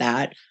about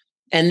that.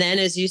 And then,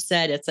 as you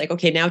said, it's like,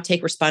 okay, now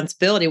take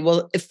responsibility.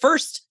 Well, at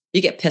first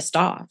you get pissed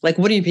off. Like,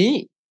 what do you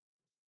mean?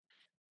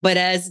 But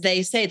as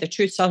they say, the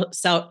truth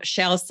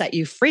shall set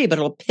you free, but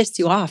it'll piss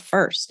you off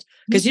first.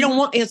 Because you don't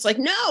want, it's like,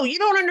 no, you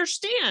don't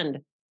understand.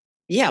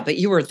 Yeah, but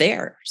you were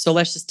there. So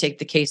let's just take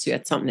the case. You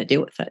had something to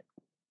do with it.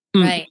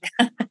 Right.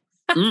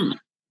 Mm.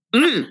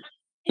 Mm.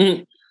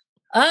 Mm.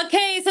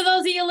 Okay. So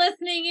those of you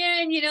listening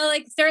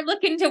in, start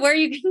looking to where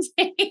you can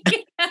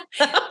take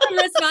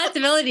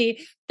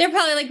responsibility. They're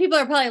probably like, people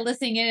are probably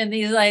listening in and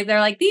they're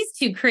like, these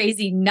two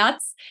crazy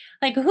nuts.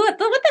 Like, what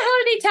the hell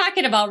are they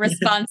talking about?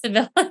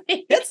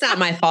 Responsibility. It's not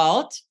my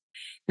fault.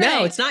 Right.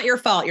 No, it's not your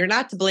fault. You're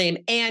not to blame.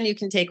 And you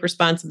can take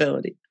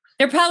responsibility.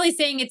 They're probably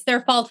saying it's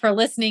their fault for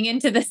listening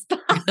into this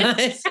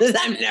podcast.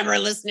 I'm never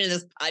listening to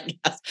this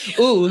podcast.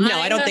 Ooh, no,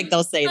 I don't think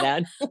they'll say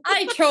that.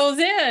 I chose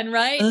in,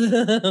 right? So Jen,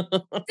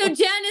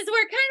 as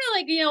we're kind of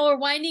like, we're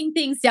winding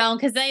things down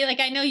because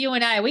I know you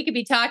and we could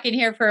be talking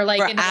here for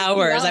like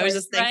hours. I was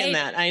just thinking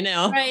that. I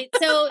know. Right.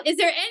 So is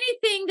there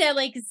anything that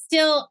like is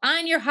still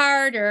on your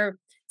heart or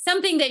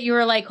something that you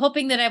were like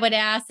hoping that I would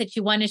ask that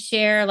you want to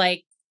share,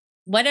 like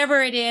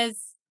whatever it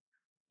is,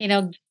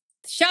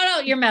 shout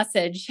out your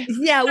message.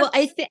 Yeah. Well,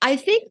 I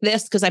think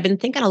this, because I've been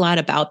thinking a lot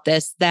about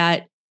this,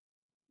 that,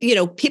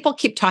 people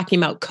keep talking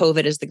about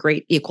COVID as the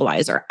great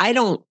equalizer. I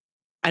don't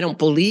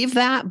believe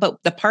that, but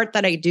the part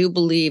that I do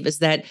believe is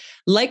that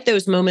like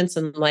those moments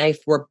in life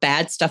where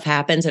bad stuff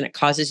happens and it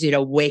causes you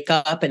to wake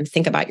up and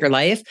think about your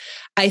life.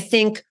 I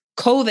think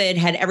COVID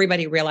had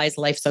everybody realize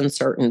life's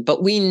uncertain,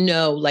 but we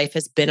know life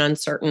has been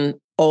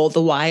uncertain all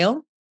the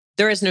while.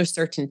 There is no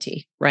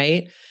certainty,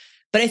 right?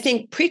 But I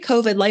think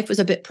pre-COVID life was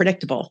a bit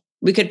predictable.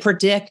 We could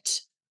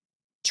predict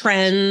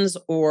trends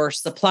or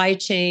supply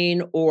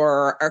chain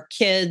or our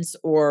kids,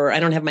 or I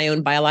don't have my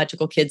own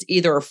biological kids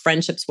either, or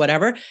friendships,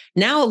 whatever.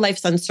 Now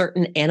life's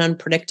uncertain and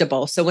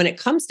unpredictable. So when it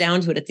comes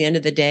down to it, at the end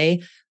of the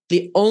day,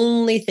 the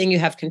only thing you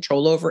have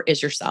control over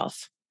is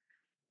yourself.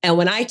 And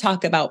when I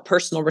talk about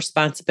personal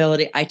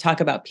responsibility, I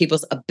talk about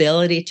people's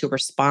ability to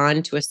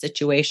respond to a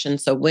situation.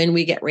 So when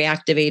we get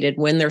reactivated,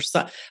 when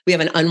we have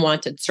an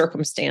unwanted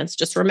circumstance,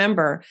 just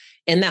remember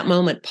in that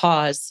moment,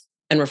 pause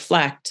and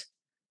reflect,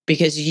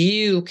 because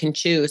you can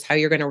choose how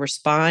you're going to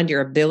respond,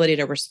 your ability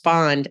to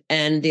respond.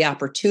 And the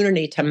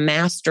opportunity to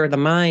master the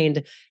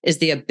mind is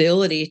the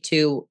ability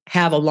to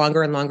have a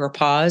longer and longer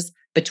pause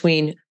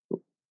between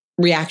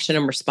reaction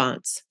and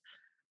response.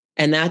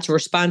 And that's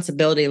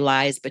responsibility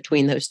lies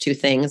between those two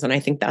things. And I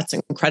think that's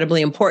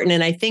incredibly important.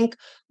 And I think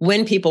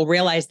when people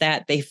realize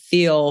that, they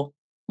feel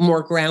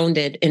more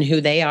grounded in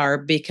who they are,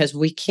 because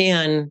we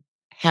can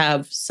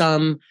have it's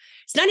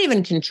not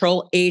even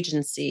control,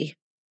 agency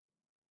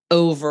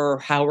over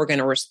how we're going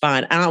to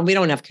respond. We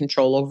don't have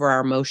control over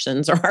our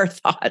emotions or our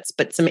thoughts,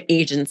 but some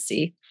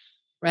agency.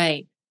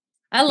 Right.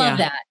 I love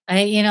that.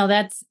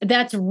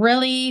 That's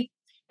really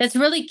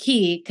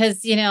key.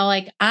 Cause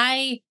like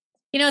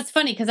It's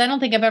funny because I don't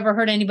think I've ever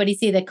heard anybody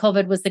say that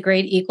COVID was the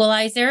great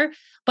equalizer,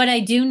 but I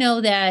do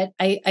know that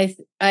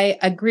I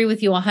agree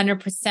with you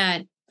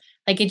 100%.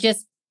 Like it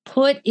just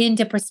put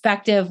into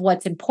perspective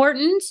what's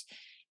important.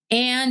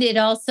 And it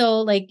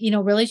also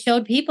really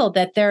showed people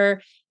that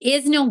there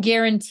is no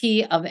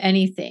guarantee of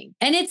anything.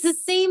 And it's the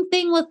same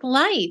thing with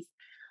life.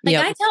 Like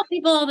I tell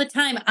people all the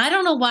time, I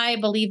don't know why I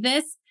believe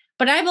this,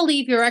 but I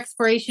believe your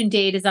expiration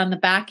date is on the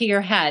back of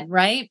your head,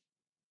 right?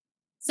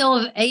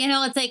 So,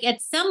 it's like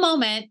at some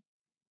moment,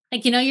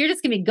 you're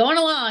just going to be going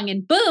along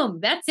and boom,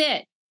 that's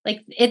it.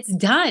 Like it's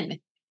done.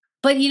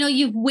 But,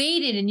 you've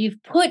waited and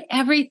you've put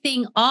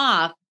everything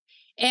off.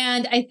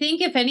 And I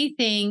think if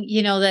anything,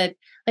 that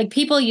like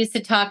people used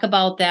to talk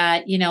about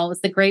that, it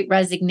was the great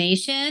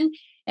resignation.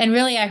 And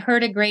really, I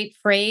heard a great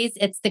phrase.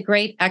 It's the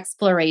great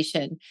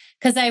exploration.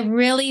 Because I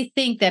really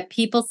think that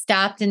people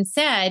stopped and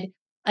said,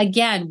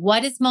 again,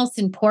 what is most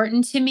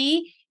important to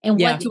me? And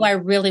what do I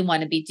really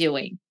want to be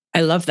doing?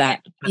 I love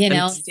that.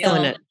 I'm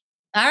stealing it.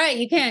 All right,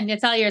 you can.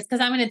 It's all yours. Because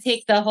I'm going to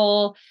take the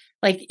whole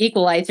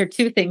equalizer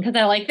 2 thing because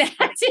I like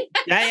that.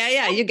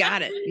 Yeah. You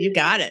got it.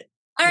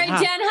 All right,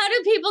 Jen, how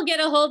do people get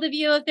a hold of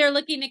you if they're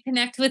looking to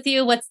connect with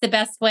you? What's the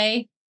best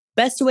way?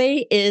 Best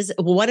way is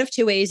one of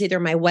 2 ways, either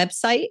my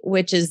website,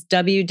 which is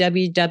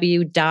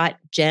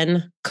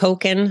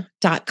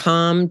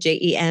www.jenkoken.com,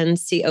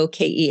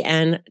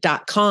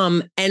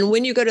 JENCOKEN.com. And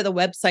when you go to the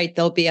website,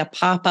 there'll be a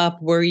pop-up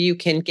where you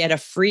can get a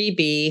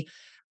freebie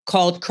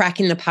called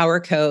Cracking the Power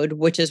Code,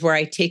 which is where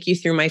I take you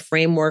through my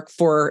framework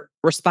for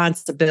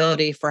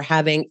responsibility for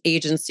having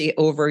agency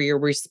over your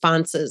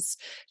responses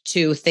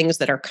to things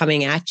that are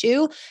coming at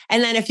you.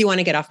 And then if you want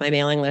to get off my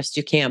mailing list,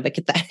 you can, but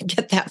get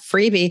that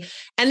freebie.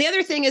 And the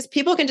other thing is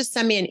people can just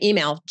send me an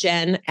email,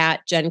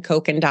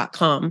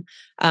 jen@jenkoken.com.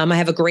 I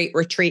have a great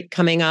retreat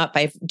coming up.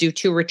 I do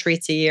 2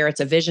 retreats a year. It's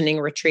a visioning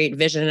retreat,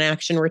 vision and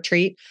action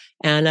retreat.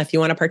 And if you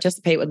want to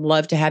participate, would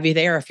love to have you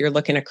there. If you're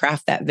looking to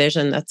craft that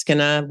vision, that's going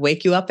to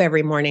wake you up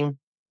every morning.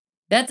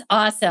 That's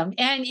awesome.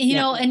 And,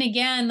 and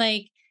again,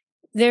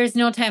 there's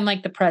no time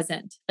like the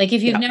present. Like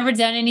if you've never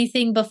done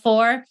anything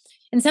before,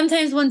 and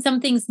sometimes when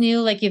something's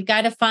new, you've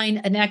got to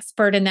find an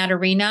expert in that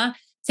arena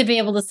to be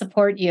able to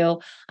support you.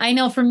 I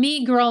know for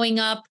me growing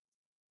up,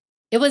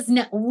 it was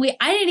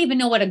I didn't even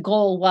know what a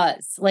goal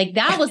was.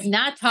 That was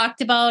not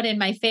talked about in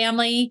my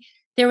family.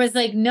 There was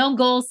no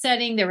goal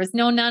setting. There was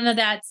none of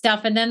that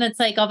stuff. And then it's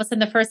all of a sudden,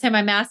 the first time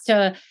I'm asked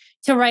to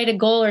write a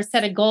goal or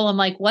set a goal, I'm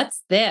like,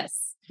 what's this?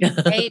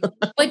 Right.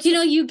 But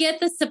you get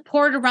the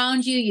support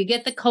around you, you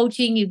get the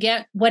coaching, you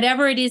get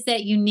whatever it is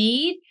that you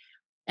need.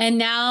 And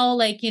now,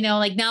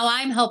 now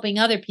I'm helping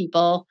other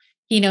people,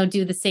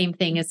 do the same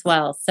thing as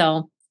well.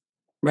 So,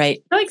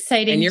 right. So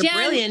exciting. And you're Jen,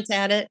 brilliant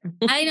at it.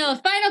 I know.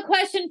 Final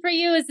question for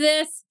you is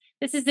this.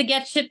 This is the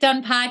Get Shit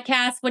Done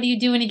podcast. What are you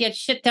doing to get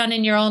shit done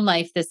in your own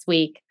life this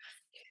week?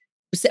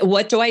 So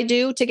what do I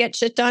do to get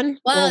shit done?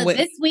 Well,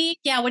 this week,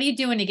 what are you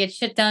doing to get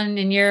shit done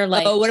in your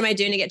life? Oh, what am I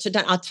doing to get shit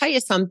done? I'll tell you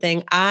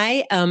something.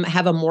 I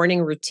have a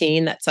morning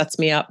routine that sets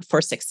me up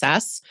for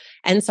success.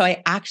 And so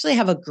I actually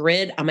have a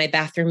grid on my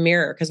bathroom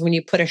mirror because when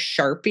you put a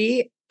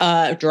Sharpie,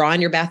 draw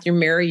on your bathroom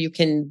mirror, you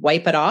can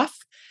wipe it off.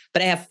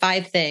 But I have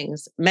 5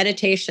 things: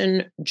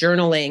 meditation,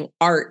 journaling,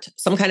 art,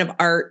 some kind of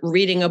art,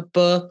 reading a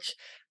book,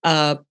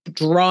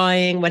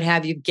 drawing, what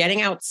have you,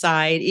 getting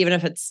outside, even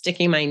if it's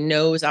sticking my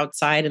nose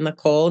outside in the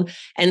cold,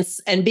 and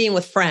being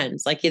with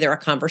friends, either a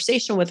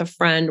conversation with a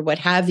friend, what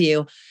have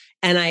you.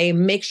 And I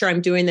make sure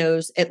I'm doing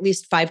those at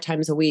least 5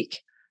 times a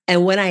week.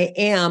 And when I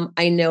am,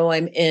 I know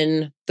I'm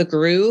in the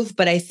groove.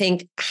 But I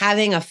think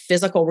having a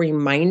physical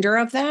reminder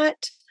of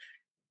that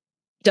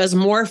does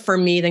more for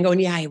me than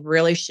going, I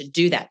really should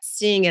do that.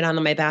 Seeing it on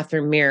my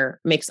bathroom mirror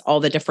makes all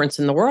the difference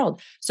in the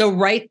world. So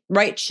write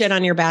shit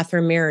on your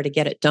bathroom mirror to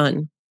get it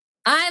done.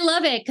 I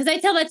love it because I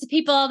tell that to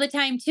people all the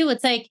time too.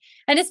 It's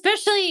and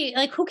especially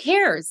who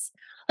cares?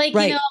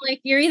 Right.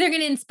 You're either going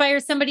to inspire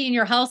somebody in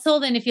your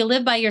household, and if you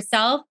live by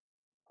yourself,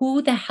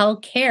 who the hell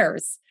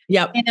cares?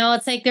 Yep.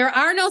 It's there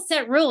are no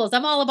set rules.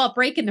 I'm all about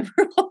breaking the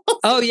rules.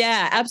 Oh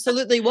yeah,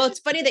 absolutely. Well, it's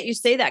funny that you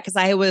say that because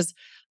I was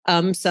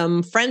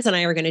some friends and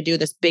I are going to do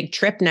this big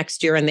trip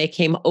next year, and they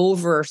came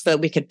over so that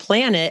we could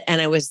plan it.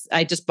 And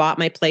I just bought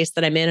my place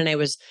that I'm in, and I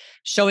was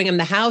showing them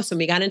the house, and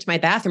we got into my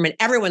bathroom, and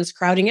everyone's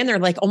crowding in. They're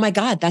like, "Oh my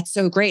God, that's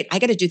so great. I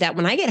got to do that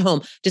when I get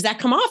home. Does that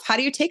come off? How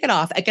do you take it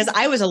off?" Because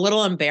I was a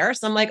little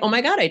embarrassed. I'm like, "Oh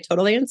my God, I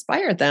totally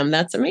inspired them.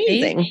 That's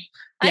amazing."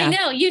 Yeah. I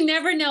know. You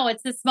never know.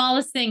 It's the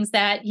smallest things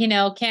that,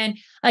 can,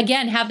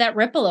 again, have that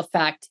ripple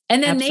effect.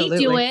 And then Absolutely.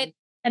 They do it.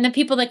 And the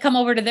people that come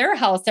over to their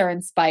house are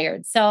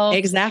inspired. So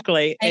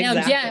exactly. I know,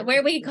 exactly. Jen,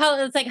 where we call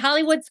it, it's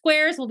Hollywood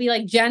squares will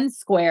be Jen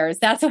squares.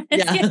 That's what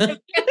it's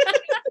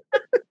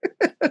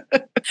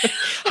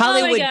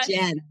Hollywood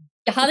Jen.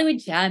 Hollywood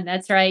Jen.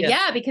 That's right. Yes.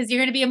 Yeah, because you're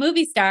going to be a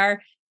movie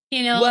star.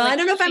 Well, I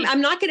don't know if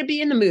I'm not going to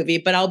be in the movie,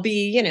 but I'll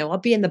be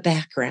in the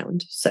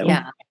background. So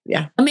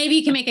yeah. Maybe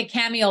you can make a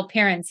cameo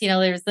appearance.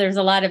 There's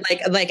a lot of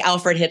like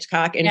Alfred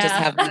Hitchcock and just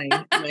have my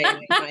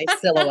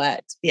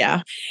silhouette.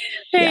 Yeah.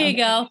 There you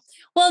go.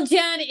 Well,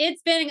 Jen,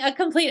 it's been a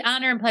complete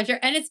honor and pleasure.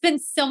 And it's been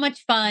so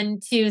much fun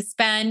to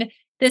spend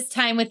this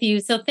time with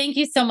you. So thank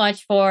you so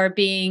much for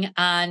being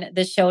on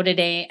the show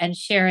today and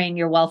sharing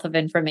your wealth of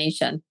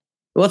information.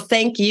 Well,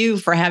 thank you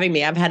for having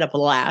me. I've had a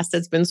blast.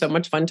 It's been so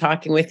much fun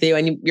talking with you.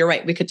 And you're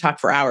right. We could talk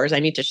for hours. I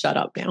need to shut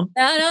up now.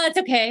 No, that's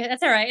okay.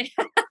 That's all right.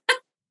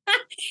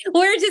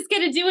 We're just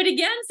going to do it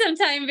again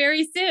sometime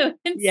very soon.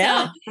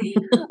 Yeah.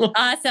 So,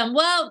 awesome.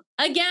 Well,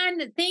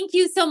 again, thank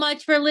you so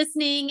much for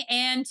listening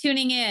and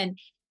tuning in.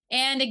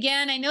 And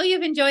again, I know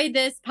you've enjoyed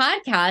this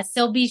podcast,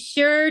 so be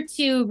sure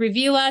to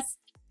review us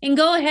and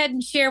go ahead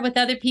and share with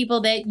other people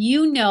that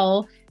you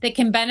know that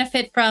can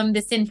benefit from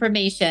this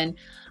information.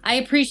 I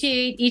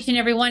appreciate each and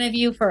every one of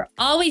you for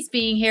always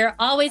being here,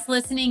 always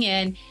listening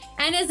in.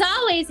 And as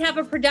always, have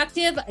a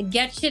productive,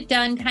 get shit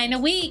done kind of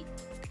week.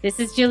 This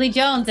is Julie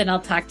Jones, and I'll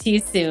talk to you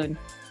soon.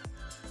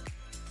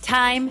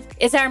 Time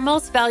is our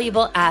most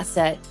valuable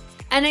asset,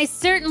 and I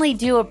certainly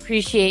do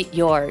appreciate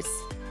yours.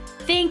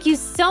 Thank you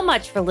so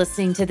much for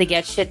listening to the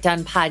Get Shit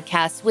Done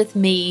podcast with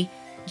me,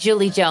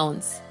 Julie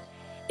Jones.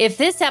 If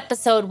this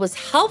episode was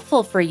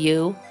helpful for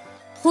you,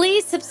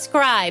 please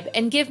subscribe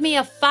and give me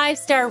a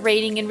 5-star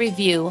rating and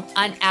review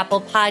on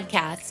Apple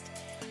Podcast.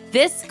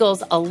 This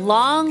goes a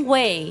long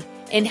way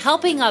in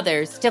helping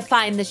others to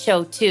find the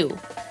show too.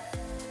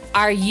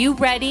 Are you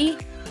ready?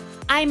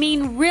 I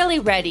mean, really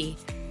ready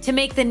to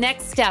make the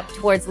next step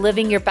towards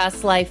living your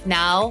best life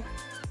now?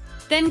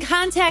 Then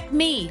contact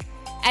me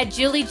at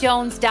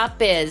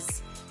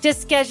juliejones.biz to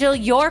schedule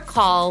your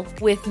call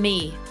with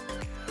me.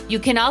 You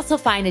can also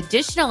find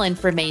additional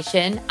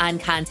information on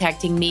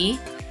contacting me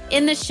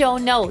in the show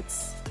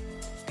notes.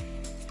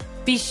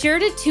 Be sure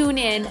to tune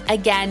in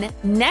again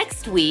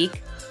next week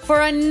for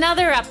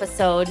another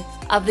episode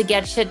of the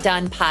Get Shit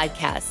Done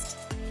podcast.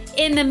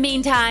 In the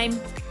meantime,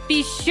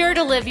 be sure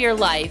to live your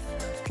life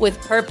with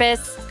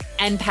purpose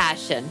and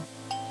passion.